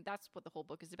risky. And that's what the whole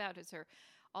book is about, is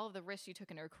all of the risks she took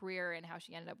in her career and how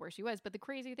she ended up where she was. But the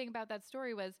crazy thing about that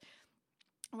story was,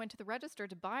 I went to the register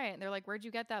to buy it, and they're like, where'd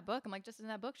you get that book? I'm like, just in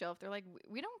that bookshelf. They're like,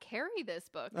 we don't carry this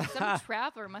book. Some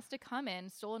traveler must have come in,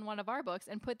 stolen one of our books,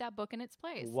 and put that book in its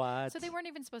place. What? So they weren't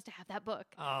even supposed to have that book.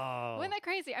 Oh. Wasn't that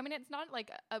crazy? I mean, it's not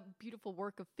like a beautiful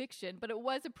work of fiction, but it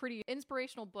was a pretty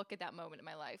inspirational book at that moment in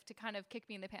my life to kind of kick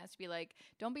me in the pants to be like,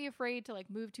 don't be afraid to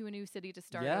move to a new city to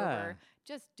start over.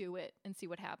 Just do it and see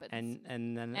what happens.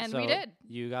 And then we did.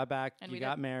 You got back. And you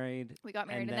got married. We got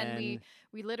married, and then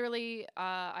we literally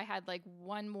I had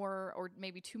one more or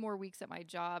maybe 2 more weeks at my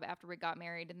job after we got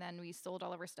married, and then we sold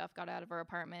all of our stuff, got out of our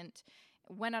apartment,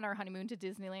 went on our honeymoon to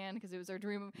Disneyland because it was our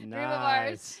dream of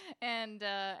ours, and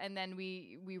then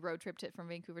we road tripped it from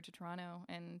Vancouver to Toronto,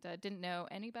 and didn't know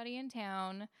anybody in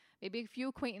town, maybe a few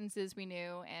acquaintances we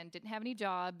knew, and didn't have any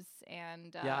jobs.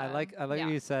 And I like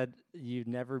you said you'd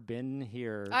never been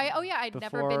here. I'd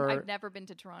never been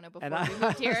to Toronto before we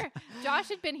moved here. Josh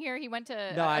had been here. He went to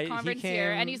a conference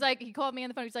here, and he called me on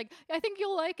the phone. He's like, I think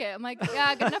you'll like it. I'm like,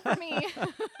 yeah, good enough for me.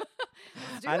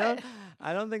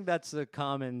 I don't think that's a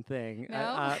common thing. No?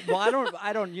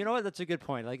 I don't. You know what? That's a good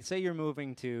point. Like, say you're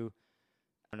moving to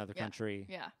another country.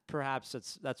 Yeah.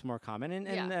 Perhaps that's more common.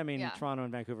 And I mean, Toronto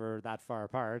and Vancouver are that far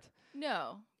apart.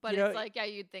 No, but it's like,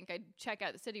 you'd think I'd check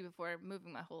out the city before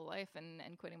moving my whole life and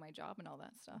quitting my job and all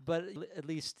that stuff. But at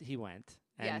least he went.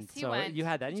 And yes, he went. You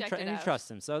had that, and you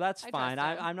trust him. So that's fine.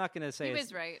 I'm not going to say he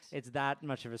was right. It's that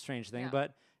much of a strange thing,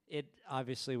 but it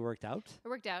obviously worked out. It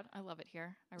worked out. I love it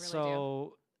here. I really do.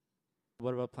 So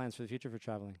what about plans for the future for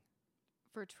traveling?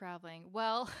 For traveling,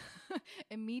 well,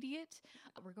 immediate.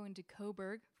 We're going to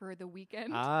Coburg for the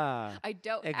weekend. I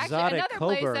don't exotic actually another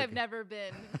Coburg. Place I've never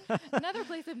been. Another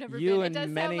place I've never you been. And it does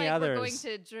many sound like others. we're going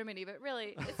to Germany, but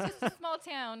really, it's just a small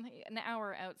town, an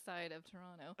hour outside of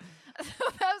Toronto.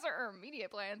 So those are our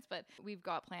immediate plans. But we've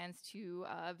got plans to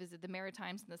visit the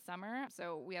Maritimes in the summer.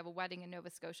 So we have a wedding in Nova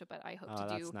Scotia, but I hope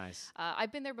to do. That's nice.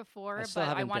 I've been there before, but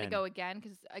I want to go again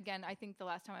because, again, I think the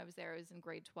last time I was there was in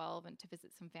grade 12 and to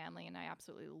visit some family, and I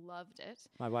absolutely loved it.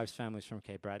 My wife's family's from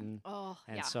Cape Breton. Oh,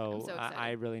 and so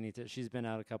I really need to. She's been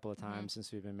out a couple of times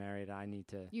since we've been married.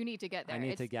 You need to get there. I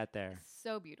need to get there. It's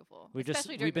so beautiful. We've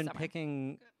been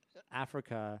picking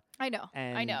Africa. I know.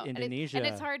 Indonesia. And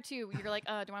it's hard too. You're like,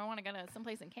 do I want to go to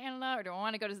someplace in Canada or do I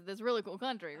want to go to this really cool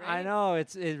country? Right? I know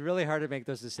it's really hard to make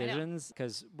those decisions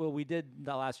because we did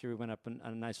that last year. We went up on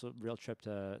a nice real trip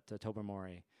to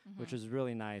Tobermory, which was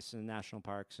really nice, and national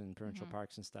parks and provincial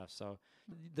parks and stuff. So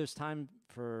there's time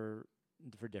for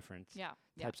different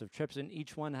types of trips, and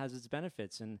each one has its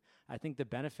benefits. And I think the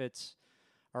benefits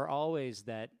are always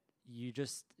that you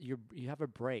have a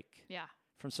break. Yeah.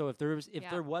 So if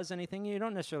there was anything, you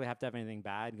don't necessarily have to have anything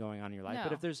bad going on in your life. No.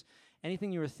 But if there's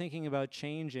anything you were thinking about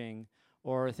changing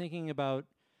or thinking about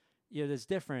that's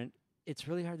different, it's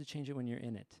really hard to change it when you're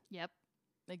in it. Yep.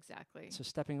 Exactly. So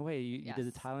stepping away, you did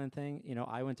the Thailand thing.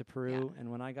 I went to Peru,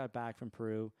 and when I got back from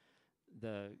Peru,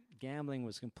 the gambling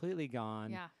was completely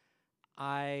gone. Yeah.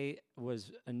 I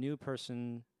was a new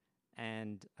person,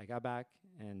 and I got back,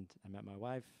 and I met my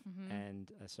wife,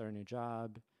 and I started a new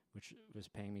job, which was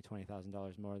paying me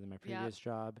 $20,000 more than my previous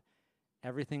job.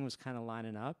 Everything was kind of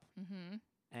lining up,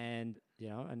 and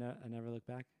I never looked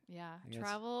back. Yeah,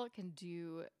 travel can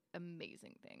do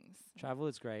amazing things. Travel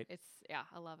is great.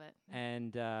 I love it.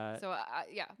 And so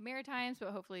Maritimes, but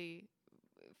hopefully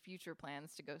future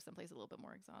plans to go someplace a little bit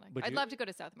more exotic. I'd love to go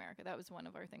to South America. That was one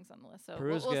of our things on the list. So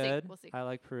Peru's we'll good. See. We'll see. I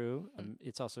like Peru.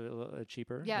 It's also a little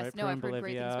cheaper. Yes, right? no, Peru I've and heard great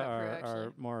Bolivia things about Peru,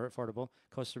 are more affordable.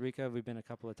 Costa Rica, we've been a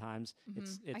couple of times.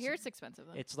 It's I hear it's expensive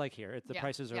though. It's like here. The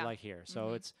prices are like here.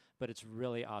 So but it's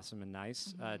really awesome and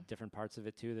nice. Different parts of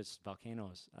it too. There's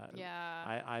volcanoes.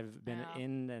 I've been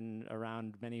in and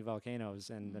around many volcanoes,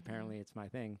 and apparently it's my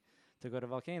thing to go to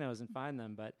volcanoes and find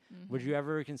them. But would you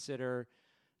ever consider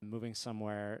moving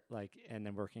somewhere and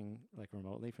then working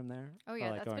remotely from there? Oh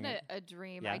yeah, that's been a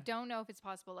dream. Yeah? I don't know if it's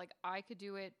possible. I could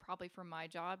do it probably from my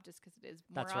job just because it is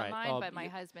more online. But my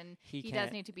husband, he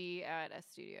does need to be at a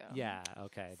studio. Yeah.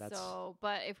 Okay.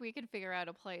 But if we can figure out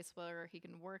a place where he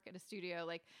can work at a studio,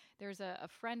 there's a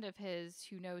friend of his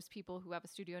who knows people who have a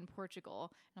studio in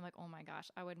Portugal, and I'm like, oh my gosh,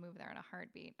 I would move there in a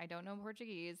heartbeat. I don't know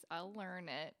Portuguese. I'll learn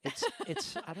it.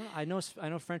 It's I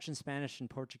know French and Spanish and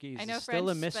Portuguese. I know it's French, still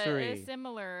a mystery. But it's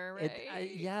similar.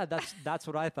 Right? That's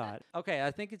what I thought. Okay,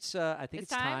 I think it's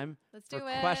time Let's for do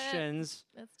it. questions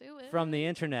Let's do it. from the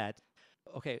internet.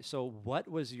 Okay, so what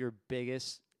was your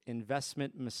biggest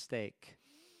investment mistake?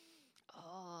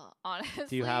 Honestly,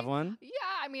 do you have one? Yeah,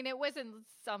 I mean, it wasn't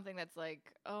something that's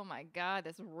oh my God,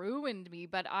 this ruined me.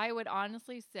 But I would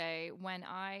honestly say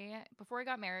before I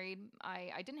got married,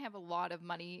 I didn't have a lot of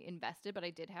money invested, but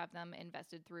I did have them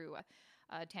invested through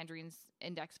Tangerine's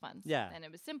index funds. Yeah. And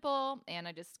it was simple, and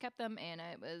I just kept them, and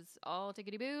it was all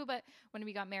tickety-boo. But when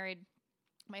we got married,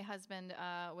 my husband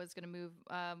was going to move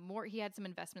more. He had some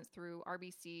investments through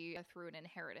RBC through an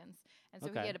inheritance. And so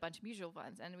he had a bunch of mutual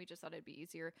funds. And we just thought it'd be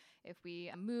easier if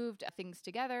we moved things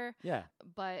together. Yeah.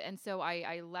 And so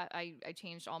I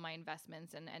changed all my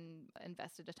investments and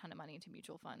invested a ton of money into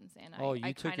mutual funds. And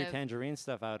you took your Tangerine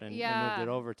stuff out and moved it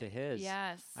over to his.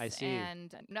 Yes. I see.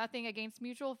 And nothing against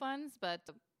mutual funds, but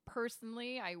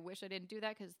personally, I wish I didn't do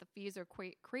that because the fees are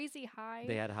crazy high.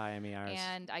 They had high MERs.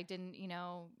 And I didn't,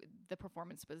 the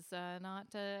performance was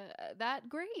not that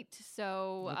great.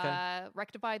 So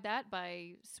rectified that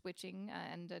by switching,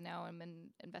 and now I'm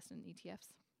investing in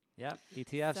ETFs. Yeah,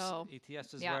 ETFs.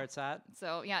 ETFs is where it's at.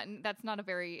 So that's not a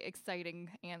very exciting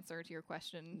answer to your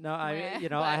question. No, I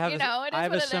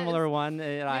have a similar one.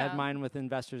 I had mine with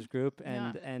Investors Group,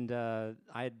 and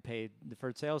I had paid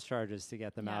deferred sales charges to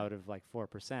get them out of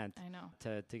 4%. I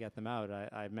know to get them out.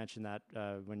 I mentioned that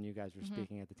when you guys were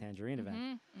speaking at the Tangerine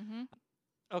event.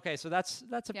 Okay, so that's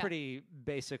a pretty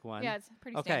basic one. Yeah, it's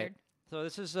pretty standard. So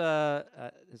this is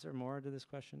there more to this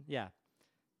question? Yeah.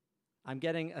 I'm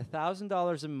getting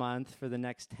 $1,000 a month for the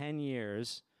next 10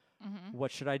 years.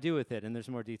 What should I do with it? And there's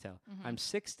more detail. I'm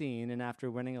 16, and after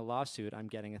winning a lawsuit, I'm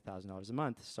getting $1,000 a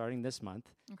month starting this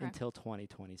month until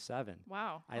 2027.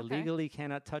 Wow. I legally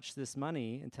cannot touch this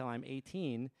money until I'm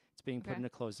 18. It's being put in a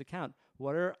closed account.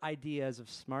 What are ideas of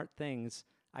smart things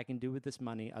I can do with this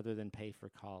money other than pay for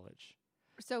college?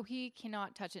 So he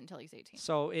cannot touch it until he's 18.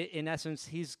 So in essence,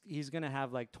 he's going to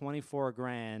have 24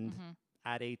 grand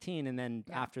at 18, and then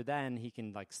after then he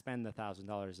can spend the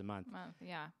 $1,000 a month.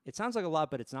 Yeah. It sounds like a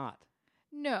lot, but it's not.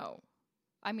 No.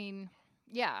 I mean,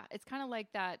 yeah, it's kind of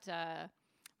like that,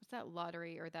 what's that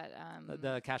lottery or that...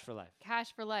 the Cash for Life.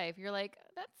 Cash for Life. You're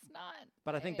that's not...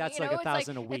 But I think that's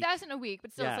 $1,000 a week. $1,000 a week,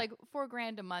 but still it's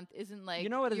 $4,000 a month isn't you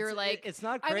know what? You're it's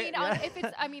not great.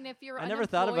 If you're I never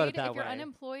thought about it that way. If you're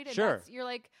unemployed, and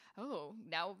you're oh,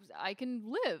 now I can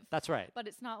live. That's right. But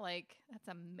it's not that's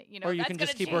or you can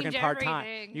just keep working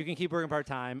part-time. You can keep working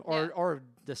part-time or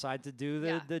decide to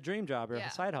do the dream job or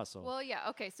a side hustle. Well, yeah,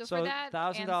 okay. So for that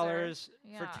 $1,000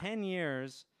 for 10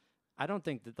 years, I don't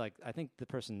think that I think the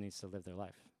person needs to live their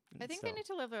life. I think they need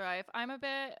to live their life. I'm a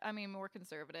bit, more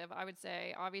conservative. I would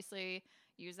say, obviously,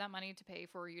 use that money to pay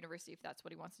for university if that's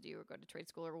what he wants to do, or go to trade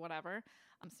school or whatever.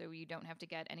 So you don't have to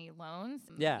get any loans.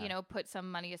 Yeah. Put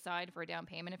some money aside for a down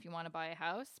payment if you want to buy a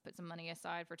house. Put some money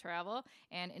aside for travel,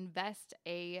 and invest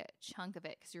a chunk of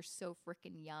it because you're so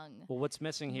freaking young. Well, what's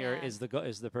missing here is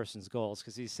the person's goals,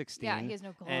 because he's 16. Yeah, he has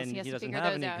no goals. And he doesn't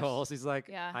have any goals. He's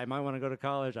I might want to go to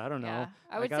college. I don't know.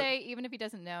 I would say even if he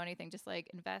doesn't know anything, just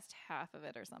invest half of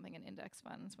it or something in index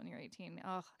funds when you're 18.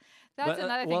 Oh, that's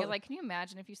another thing. Is can you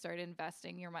imagine if you started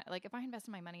investing your money? If I invested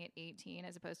my money at 18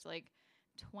 as opposed to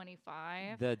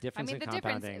 25. The difference in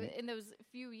compounding. Difference in those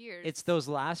few years. It's those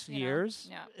last years.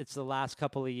 Yeah. It's the last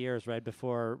couple of years right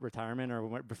before retirement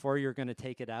or before you're going to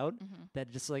take it out that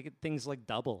just things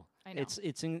double. I know.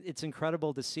 It's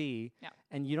incredible to see. Yeah.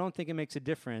 And you don't think it makes a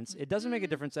difference. It doesn't make a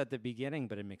difference at the beginning,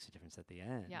 but it makes a difference at the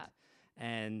end. Yeah.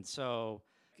 And so...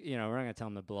 we're not going to tell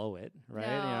them to blow it, right?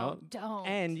 No, don't.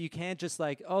 And you can't just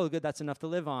oh, good, that's enough to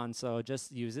live on, so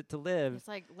just use it to live. It's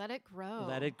let it grow.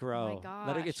 Let it grow. Oh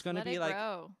my gosh. It's going to be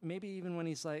grow. maybe even when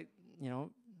he's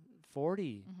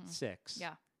 46.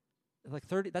 Yeah. Like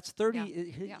 30, that's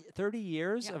 30, Yeah. 30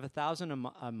 years of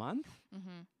 $1,000 a month.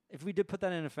 If we did put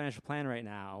that in a financial plan right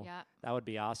now, that would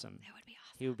be awesome. That would be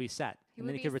awesome. He would be set. He and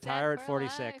then would he could be retire set at for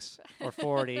 46 life. or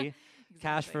 40, Exactly.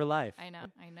 cash for life. I know.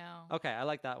 Okay, I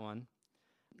like that one.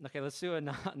 Okay, let's do a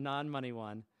non-money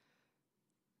one.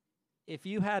 If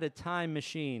you had a time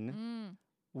machine,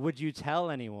 would you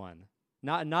tell anyone?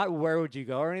 Not where would you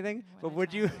go or anything, but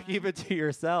would you keep it to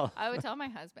yourself? I would tell my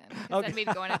husband, because then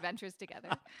we'd go on adventures together.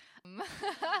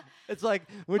 It's like,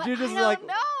 would you just I don't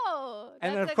know.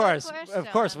 And then That's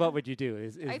of course, what would you do?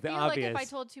 Is I the feel obvious. like if I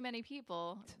told too many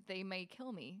people, they may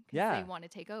kill me because Yeah. they want to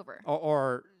take over.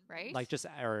 Or right? like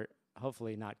or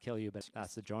hopefully not kill you, but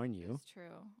that's to join you. That's true.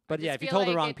 But I yeah, just if you feel told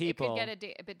the like wrong it people, could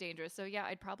get a bit dangerous. So yeah,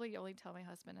 I'd probably only tell my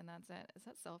husband, and that's it. Is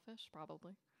that selfish?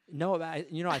 Probably. no,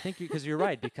 I think because you're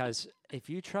right. Because if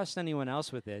you trust anyone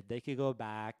else with it, they could go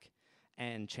back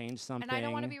and change something. And I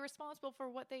don't want to be responsible for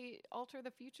what they alter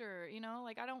the future.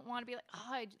 Like I don't want to be like,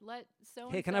 I let so.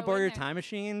 Hey, can I borrow your time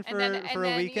machine for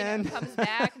a weekend? Comes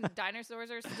back and the dinosaurs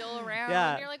are still around.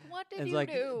 Yeah. And you're like, what did it's you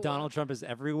like do? Donald Trump is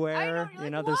everywhere.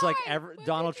 There's why? like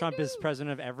Donald Trump is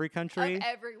president of every country. Of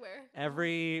everywhere.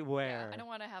 Everywhere. Yeah, I don't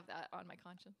want to have that on my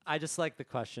conscience. I just like the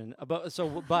question.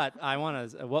 But I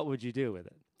want to. What would you do with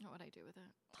it? What would I do with it?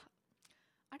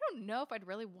 I don't know if I'd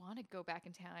really want to go back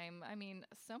in time. I mean,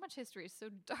 so much history is so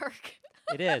dark.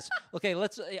 It is. Okay,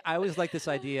 I always like this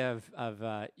idea of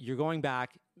you're going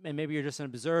back and maybe you're just an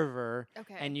observer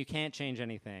and you can't change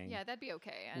anything. Yeah, that'd be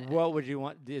okay. What would you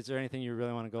want? Is there anything you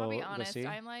really want to go see? I'll be honest,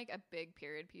 I'm like a big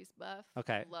period piece buff.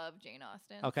 Okay. Love Jane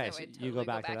Austen. Okay, so I'd you go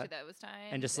back to those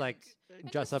times. And just like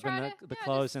dress up in the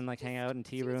clothes and like hang out in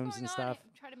tea rooms and stuff.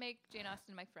 Try to make Jane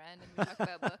Austen my friend and we talk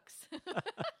about books.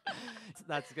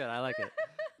 That's good. I like it.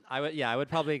 I would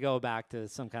probably go back to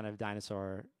some kind of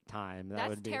dinosaur time. That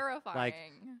would be terrifying.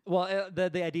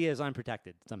 The idea is I'm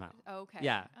protected somehow. Okay.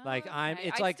 Yeah.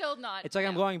 It's I'm still not. It's like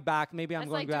I'm going back. Maybe I'm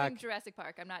going back. Doing Jurassic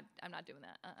Park. I'm not doing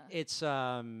that. It's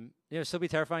still be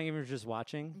terrifying even if you're just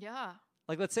watching. Yeah.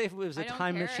 Like let's say if it was a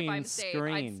time machine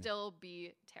screen. I'd still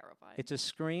be terrified. It's a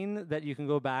screen that you can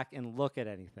go back and look at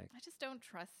anything. I just don't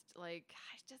trust. I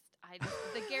just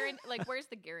the guarantee. Like, where's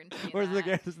the guarantee?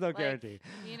 There's no guarantee.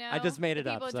 I just made it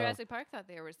up. People at Jurassic Park thought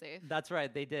they were safe. That's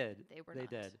right. They did. They were. They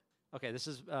did. Okay, this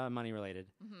is money related.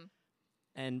 Mm-hmm.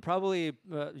 And probably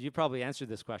you probably answered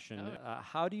this question.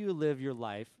 How do you live your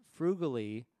life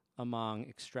frugally among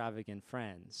extravagant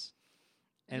friends?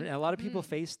 And a lot of people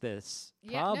face this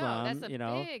problem. That's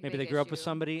a maybe they grew up with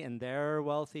somebody and they're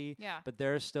wealthy, but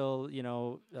they're still,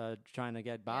 trying to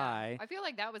get by. I feel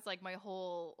like that was like my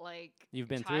whole you've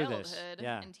been through this,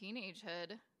 and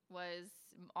teenagehood was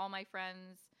all my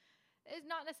friends. It's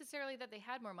not necessarily that they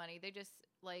had more money; they just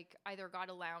either got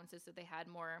allowances so they had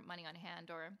more money on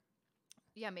hand, or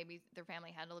maybe their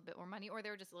family had a little bit more money, or they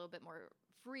were just a little bit more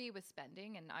free with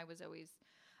spending, and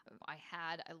I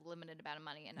had a limited amount of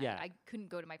money, and I couldn't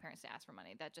go to my parents to ask for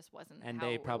money. That just wasn't. And how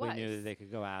they probably it was. knew that they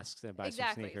could go ask to buy some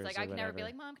sneakers. It's like I could never be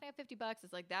like, "Mom, can I have $50?"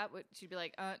 It's like that. She'd be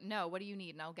like, "No, what do you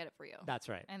need, and I'll get it for you." That's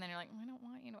right. And then you're like, "I don't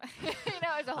want you."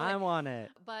 It's a whole I want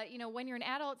it. But when you're an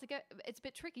adult, it's a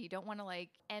bit tricky. You don't want to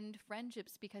end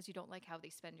friendships because you don't like how they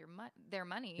spend their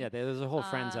money. Yeah, there's a whole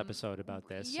Friends episode about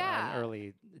this. Yeah,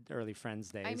 early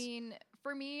Friends days. I mean,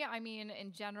 for me,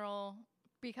 in general.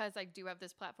 Because I do have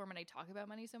this platform and I talk about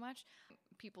money so much,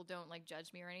 people don't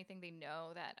judge me or anything. They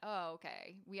know that,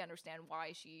 okay, we understand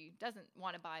why she doesn't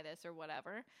want to buy this or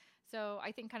whatever. So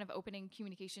I think kind of opening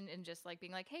communication and just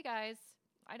being like, hey guys,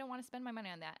 I don't want to spend my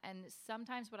money on that. And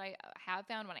sometimes what I have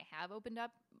found when I have opened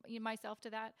up myself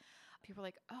to that, people are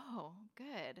like, oh,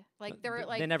 good.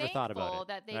 They never thought about it,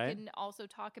 that they can also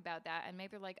talk about that. And maybe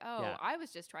they're like, I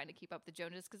was just trying to keep up the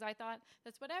Joneses because I thought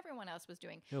that's what everyone else was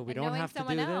doing. No, we don't have to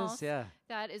do this. Yeah.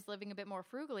 That is living a bit more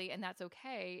frugally and that's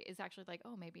okay is actually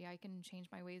maybe I can change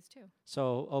my ways too.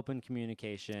 So open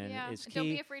communication is key. Don't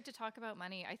be afraid to talk about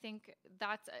money. I think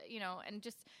that's, and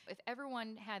just if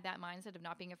everyone had that mindset of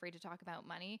not being afraid to talk about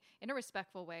money in a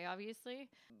respectful way, obviously,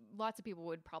 lots of people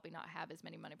would probably not have as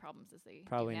many money problems as they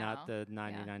probably do now. Not the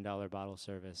 $99 bottle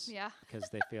service. Yeah. Because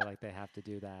they feel like they have to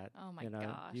do that. Oh my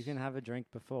gosh. You can have a drink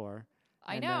before.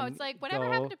 I know. It's like whatever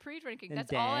happened to pre-drinking.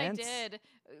 That's all I did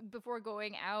before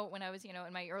going out when I was, in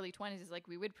my early 20s is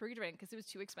we would pre-drink because it was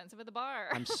too expensive at the bar.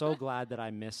 I'm so glad that I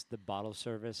missed the bottle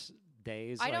service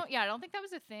days. I don't think that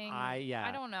was a thing.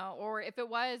 I don't know. Or if it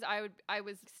was, I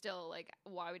was still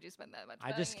why would you spend that much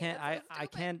money? I just can't I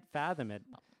can't fathom it.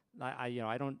 I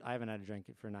haven't had a drink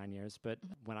for 9 years, but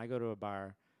when I go to a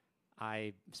bar,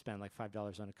 I spend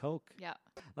 $5 on a Coke. Yeah.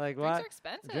 What? Drinks are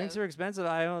expensive. Drinks are expensive.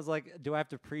 I was do I have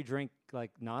to pre-drink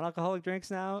like non-alcoholic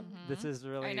drinks now. This is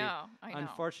really I know.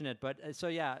 unfortunate. But so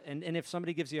yeah, and if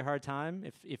somebody gives you a hard time,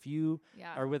 if you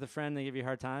are with a friend, they give you a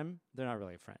hard time, they're not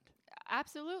really a friend.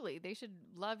 Absolutely. They should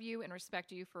love you and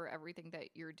respect you for everything that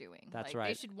you're doing. That's like, right.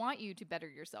 They should want you to better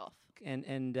yourself. And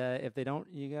if they don't,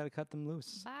 you got to cut them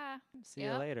loose. Bye. See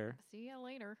you later. See you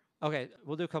later. Okay,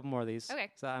 we'll do a couple more of these. Okay.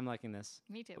 So I'm liking this.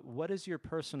 Me too. What is your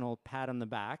personal pat on the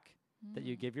back that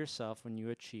you give yourself when you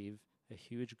achieve a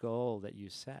huge goal that you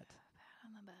set? Pat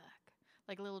on the back.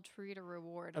 Like a little treat or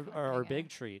reward. Or a big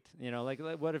treat. You know, like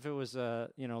what if it was,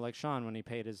 like Sean when he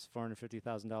paid his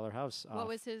 $450,000 house off? What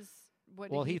was his...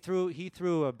 he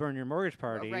threw a burn your mortgage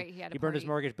party. Oh, right, he burned his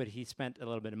mortgage, but he spent a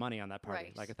little bit of money on that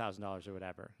party, Right. like $1,000 or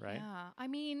whatever, right? Yeah. I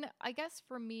mean, I guess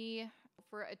for me,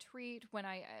 for a treat, when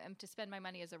I am to spend my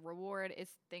money as a reward,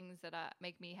 it's things that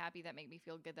make me happy, that make me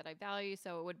feel good, that I value.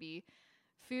 So it would be...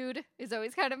 Food is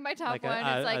always kind of my top like one.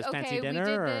 It's like, fancy okay, dinner, we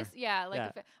did or? this. Yeah,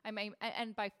 like Yeah.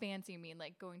 and by fancy, I mean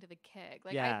like going to the Keg.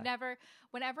 Like Yeah.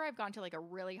 whenever I've gone to like a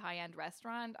really high-end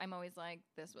restaurant, I'm always like,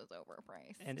 this was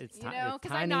overpriced. And it's you know,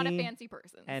 because I'm not a fancy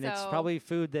person. And so it's probably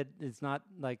food that is not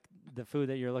like the food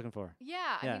that you're looking for.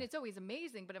 yeah, Yeah. I mean, it's always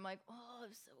amazing, but I'm like, oh,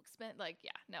 it's so expensive. Like,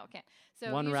 yeah, no, can't.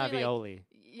 So One usually, ravioli. Like,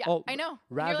 yeah, Oh, I know.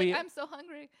 ravi- You're like, I'm so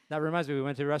hungry. That reminds me, we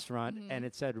went to a restaurant and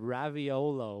it said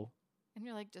raviolo. And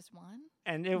you're like, just one?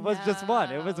 And it was just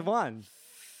one. It was No. one.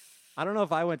 I don't know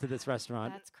if I went to this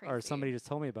restaurant That's or crazy. somebody just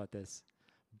told me about this,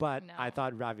 but I No.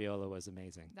 thought raviola was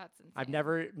amazing. That's insane. I've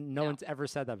never, no No. one's ever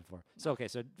said that before. So, okay,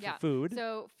 so Yeah. food.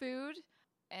 So food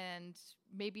and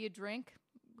maybe a drink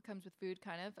comes with food,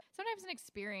 kind of. Sometimes an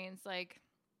experience. Like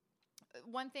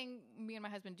one thing me and my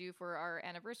husband do for our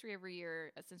anniversary every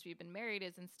year since we've been married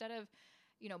is instead of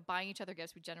buying each other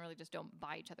gifts, we generally just don't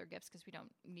buy each other gifts because we don't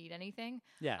need anything.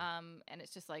 Yeah. And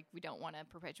it's just like we don't want to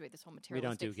perpetuate this whole We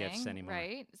materialistic don't do thing, gifts anymore.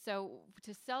 right? So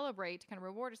to celebrate, to kind of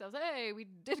reward ourselves, hey, we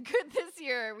did good this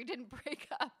year. We didn't break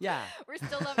up. Yeah. We're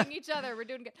still loving each other. We're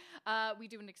doing good. We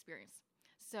do an experience.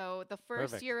 So the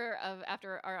first Perfect. year of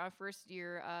after our first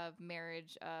year of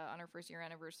marriage, on our first year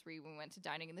anniversary, we went to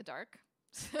dining in the dark.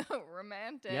 So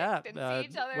romantic. Yeah. Didn't see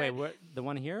each other. Wait, what? The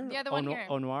one here? Yeah, the one here.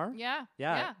 Au Noir? Yeah.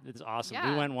 Yeah. It's awesome.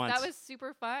 Yeah. We went once. That was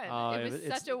super fun. Oh, it was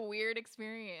it's- such a weird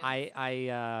experience. I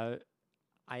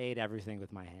ate everything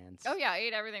with my hands. Oh yeah, I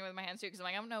ate everything with my hands too because I'm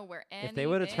like, I don't know where anything If they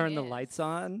would have turned the is. lights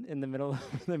on in the middle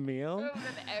of the meal, It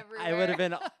would've been I would have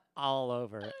everywhere. been all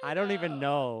over. I don't even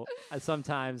know.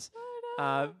 Sometimes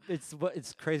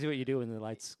it's crazy what you do when the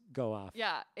lights go off.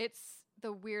 Yeah, it's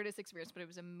the weirdest experience, but it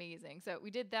was amazing. So we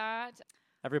did that.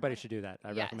 Everybody should do that. I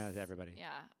Yes. recommend it to everybody.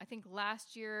 Yeah, I think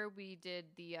last year we did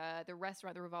the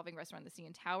restaurant, the revolving restaurant, the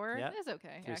CN Tower. Yep. It was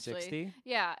okay, 360. actually.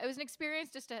 Yeah, it was an experience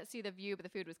just to see the view, but the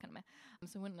food was kind of meh.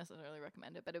 So I wouldn't necessarily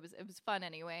recommend it, but it was fun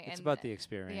anyway. It's and about the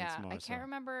experience yeah, more I so. can't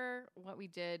remember what we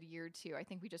did year 2. I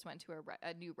think we just went to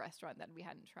a new restaurant that we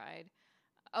hadn't tried.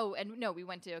 Oh, and no, we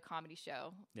went to a comedy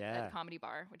show Yeah. at a comedy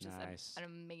bar, which Nice. is an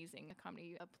amazing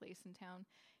comedy place in town.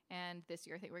 And this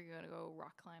year, I think we're going to go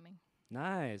rock climbing.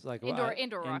 Nice. Like Indoor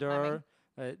rock climbing.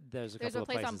 There's a There's couple a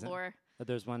place of on places. Bloor.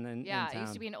 There's one in Yeah, town. it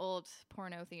used to be an old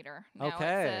porno theater. Now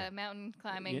Okay. it's a mountain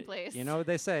climbing place. You know what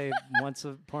they say? Once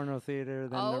a porno theater,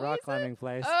 then the Always rock a- climbing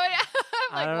place. Oh yeah.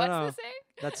 I'm I like, don't what's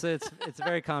know. the saying? It's a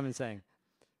very common saying.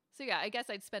 So yeah, I guess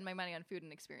I'd spend my money on food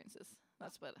and experiences.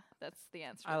 That's the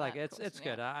answer. I to like that it. It's question,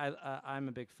 good. yeah. I'm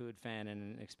a big food fan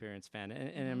and an experience fan,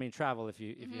 and I mean travel if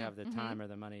you have the time or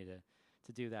the money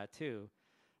to do that too.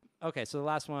 Okay, so the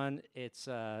last one, it's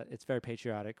very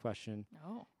patriotic question.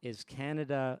 Oh. Is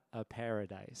Canada a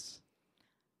paradise?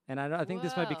 And I think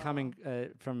this might be coming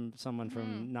from someone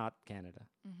from not Canada.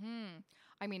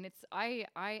 I mean,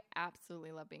 I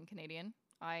absolutely love being Canadian.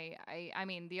 I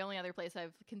mean, the only other place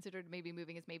I've considered maybe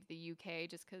moving is maybe the UK,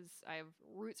 just because I have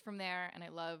roots from there and I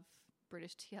love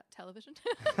British television.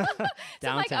 So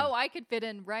I'm like, Downton. oh, I could fit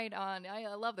in right on.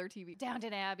 I love their TV.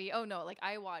 Downton Abbey. Oh no, like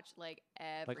I watch like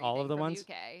everything all of the from ones?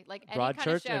 UK. Like any kind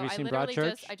Broadchurch? of show. Have you I seen literally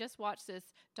Broadchurch? I just watched this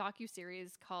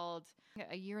docu-series called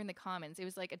A Year in the Commons. It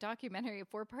was like a documentary, a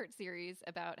 4-part series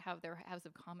about how their House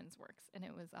of Commons works, and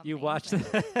it was amazing. You watched it?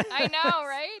 I know,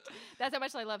 right? That's how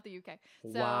much I love the UK.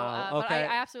 So, Wow, but okay.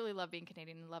 I absolutely love being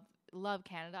Canadian and love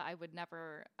Canada. I would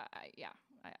never,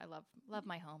 I love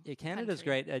my home. Yeah, Canada's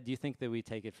country. great. Do you think that we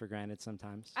take it for granted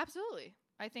sometimes? Absolutely.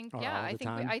 I think, Or yeah, all the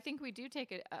time? I think we do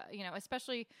take it,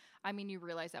 especially, I mean, you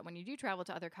realize that when you do travel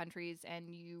to other countries and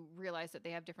you realize that they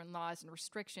have different laws and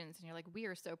restrictions, and you're like, we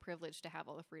are so privileged to have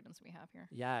all the freedoms we have here.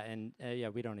 Yeah, and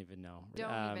we don't even know.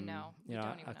 Don't even know. You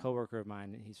know, a coworker of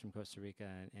mine, he's from Costa Rica,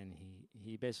 and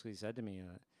he basically said to me,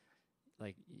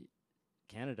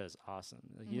 Canada's awesome.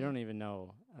 Like, you don't even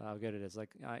know how good it is. Like,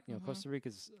 Costa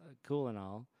Rica's cool and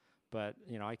all, But,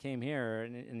 I came here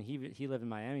and he lived in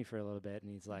Miami for a little bit,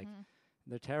 and he's like,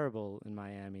 they're terrible in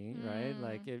Miami, right?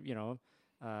 Like,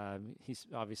 he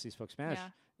obviously spoke Spanish.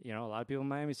 Yeah. A lot of people in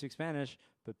Miami speak Spanish,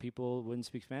 but people wouldn't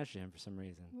speak Spanish to him for some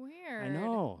reason. Weird. I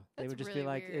know. They That's would just really be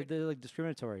like, weird. they're like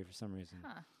discriminatory for some reason.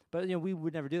 Huh. But, we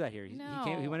would never do that here.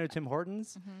 No. He went to Tim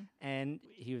Hortons, and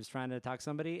he was trying to talk to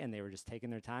somebody, and they were just taking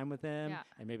their time with him. Yeah.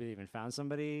 And maybe they even found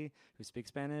somebody who speaks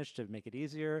Spanish to make it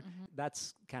easier.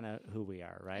 That's kind of who we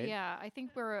are, right? Yeah, I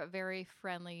think we're a very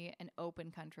friendly and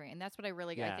open country. And that's what I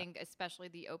really, I think, especially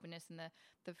the openness and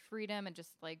the freedom and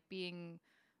just like being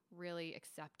really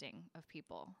accepting of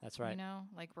people. That's right.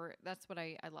 Like that's what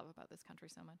I love about this country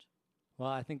so much. Well,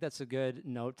 I think that's a good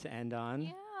note to end on.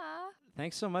 Yeah.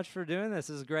 Thanks so much for doing this.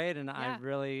 This is great, and I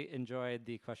really enjoyed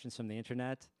the questions from the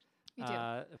internet. Me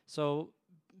too. So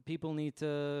people need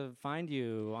to find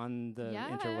you on the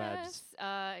interwebs.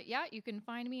 You can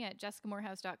find me at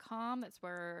jessicamoorhouse.com. That's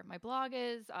where my blog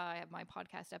is. I have my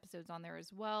podcast episodes on there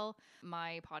as well.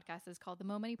 My podcast is called the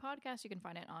Mo Money Podcast. You can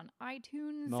find it on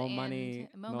iTunes. Mo Money,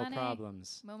 Mo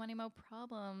Problems. Mo Money, Mo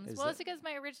Problems. It's because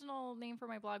my original name for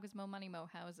my blog was Mo Money, Mo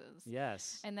Houses.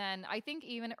 Yes. And then I think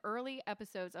even early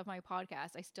episodes of my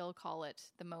podcast, I still call it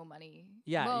the Mo Money.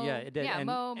 It did. Yeah,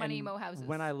 Mo Money, Mo Houses.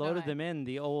 When I loaded them in,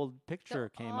 the old picture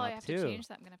came up I have too. to change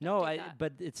that. I'm gonna have to update that.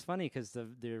 But it's funny because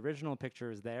the original picture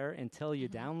is there until you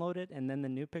download it, and then the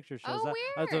new picture shows up.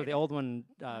 Weird. So the old one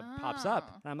pops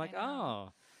up, and I'm like,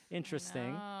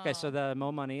 interesting. Okay, so the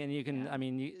Mo Money, and you can,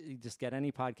 you just get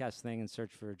any podcast thing and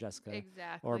search for Jessica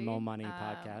or Mo Money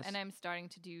podcast. And I'm starting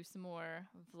to do some more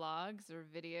vlogs or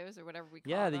videos or whatever we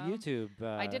call them. Yeah, the YouTube.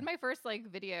 I did my first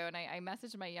video, and I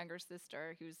messaged my younger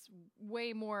sister, who's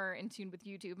way more in tune with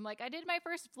YouTube. I'm like, I did my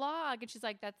first vlog, and she's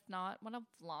like, that's not what a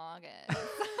vlog is.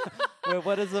 Wait,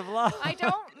 what is a vlog? I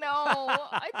don't know.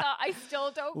 I still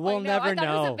don't we'll quite know. never I thought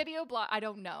know. it was a video blog. I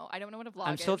don't know. I don't know what a vlog is.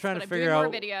 I'm still trying to figure figure out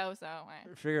more video, so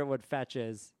figure out what fetch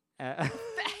is. Fetch.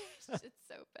 It's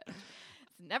so fetch.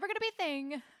 It's never gonna be a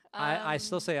thing. I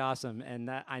still say awesome, and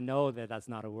that I know that that's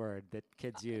not a word that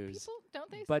kids use. People, don't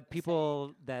they? But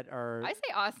people that are I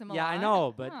say awesome a lot. Yeah, I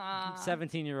know, but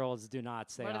 17-year-olds do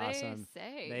not say what awesome. What do they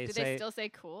say? Do they still say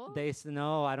cool?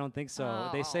 No, I don't think so.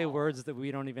 They say words that we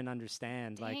don't even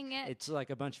understand. Dang it. It's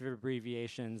like a bunch of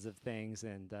abbreviations of things,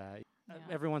 and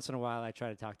every once in a while I try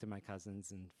to talk to my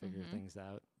cousins and figure things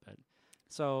out. But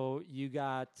so you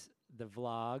got the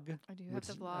vlog. I do have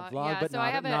the vlog. Vlog, yeah, but so not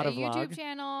I have a YouTube vlog.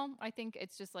 channel. I think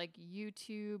it's just like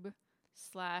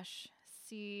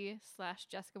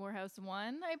YouTube/C/Jessica Moorhouse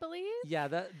 1, I believe. Yeah,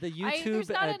 the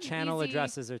YouTube channel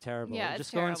addresses are terrible. Yeah,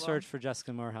 just terrible. go and search for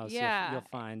Jessica Moorhouse. Yeah. You'll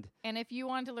find. And if you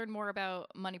want to learn more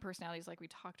about money personalities like we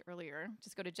talked earlier,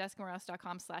 just go to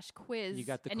jessicamoorhouse.com/quiz. You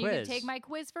got the and quiz. you can take my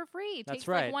quiz for free. It takes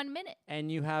right. like 1 minute.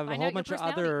 And you have a Find whole out your bunch of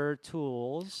other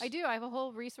tools. I do. I have a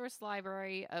whole resource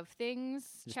library of things,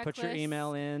 Just checklists. put your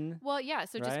email in. Well, yeah.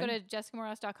 So just go right? to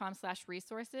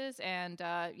jessicamoorhouse.com/resources and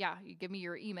you give me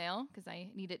your email because I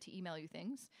need it to email you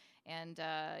things. And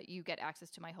you get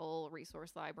access to my whole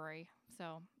resource library.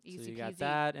 So easy peasy. So you got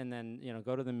that, and then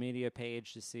go to the media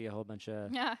page to see a whole bunch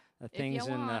of things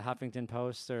in the Huffington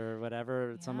Post or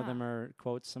whatever. Yeah. Some of them are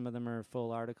quotes, some of them are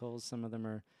full articles, some of them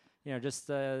are, just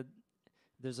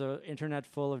there's an internet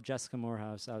full of Jessica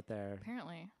Moorhouse out there.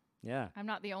 Apparently. Yeah. I'm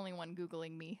not the only one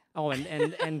Googling me. Oh,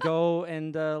 and go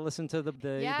and listen to the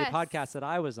podcast that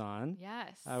I was on.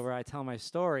 Yes. Where I tell my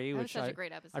story, that which was such a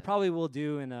great episode. I probably will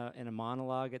do in a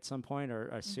monologue at some point or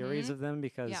a series of them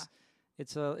because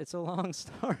it's a long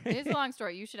story. It is a long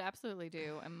story. You should absolutely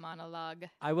do a monologue.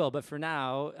 I will, but for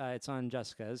now, it's on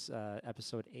Jessica's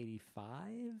episode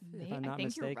 85, if I'm not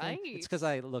mistaken. You're right. It's because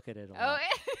I look at it a lot. Oh,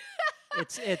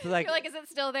 It's like, you're like, is it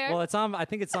still there? Well, I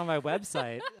think it's on my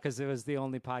website because it was the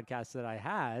only podcast that I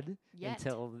had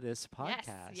until this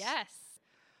podcast. Yes.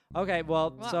 Okay,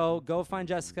 well, so go find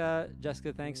Jessica.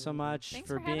 Jessica, thanks so much Thanks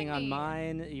for being on me.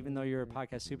 mine. Even though you're a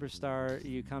podcast superstar,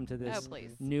 you come to this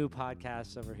new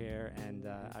podcast over here, and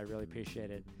I really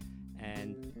appreciate it.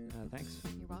 And thanks.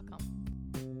 You're welcome.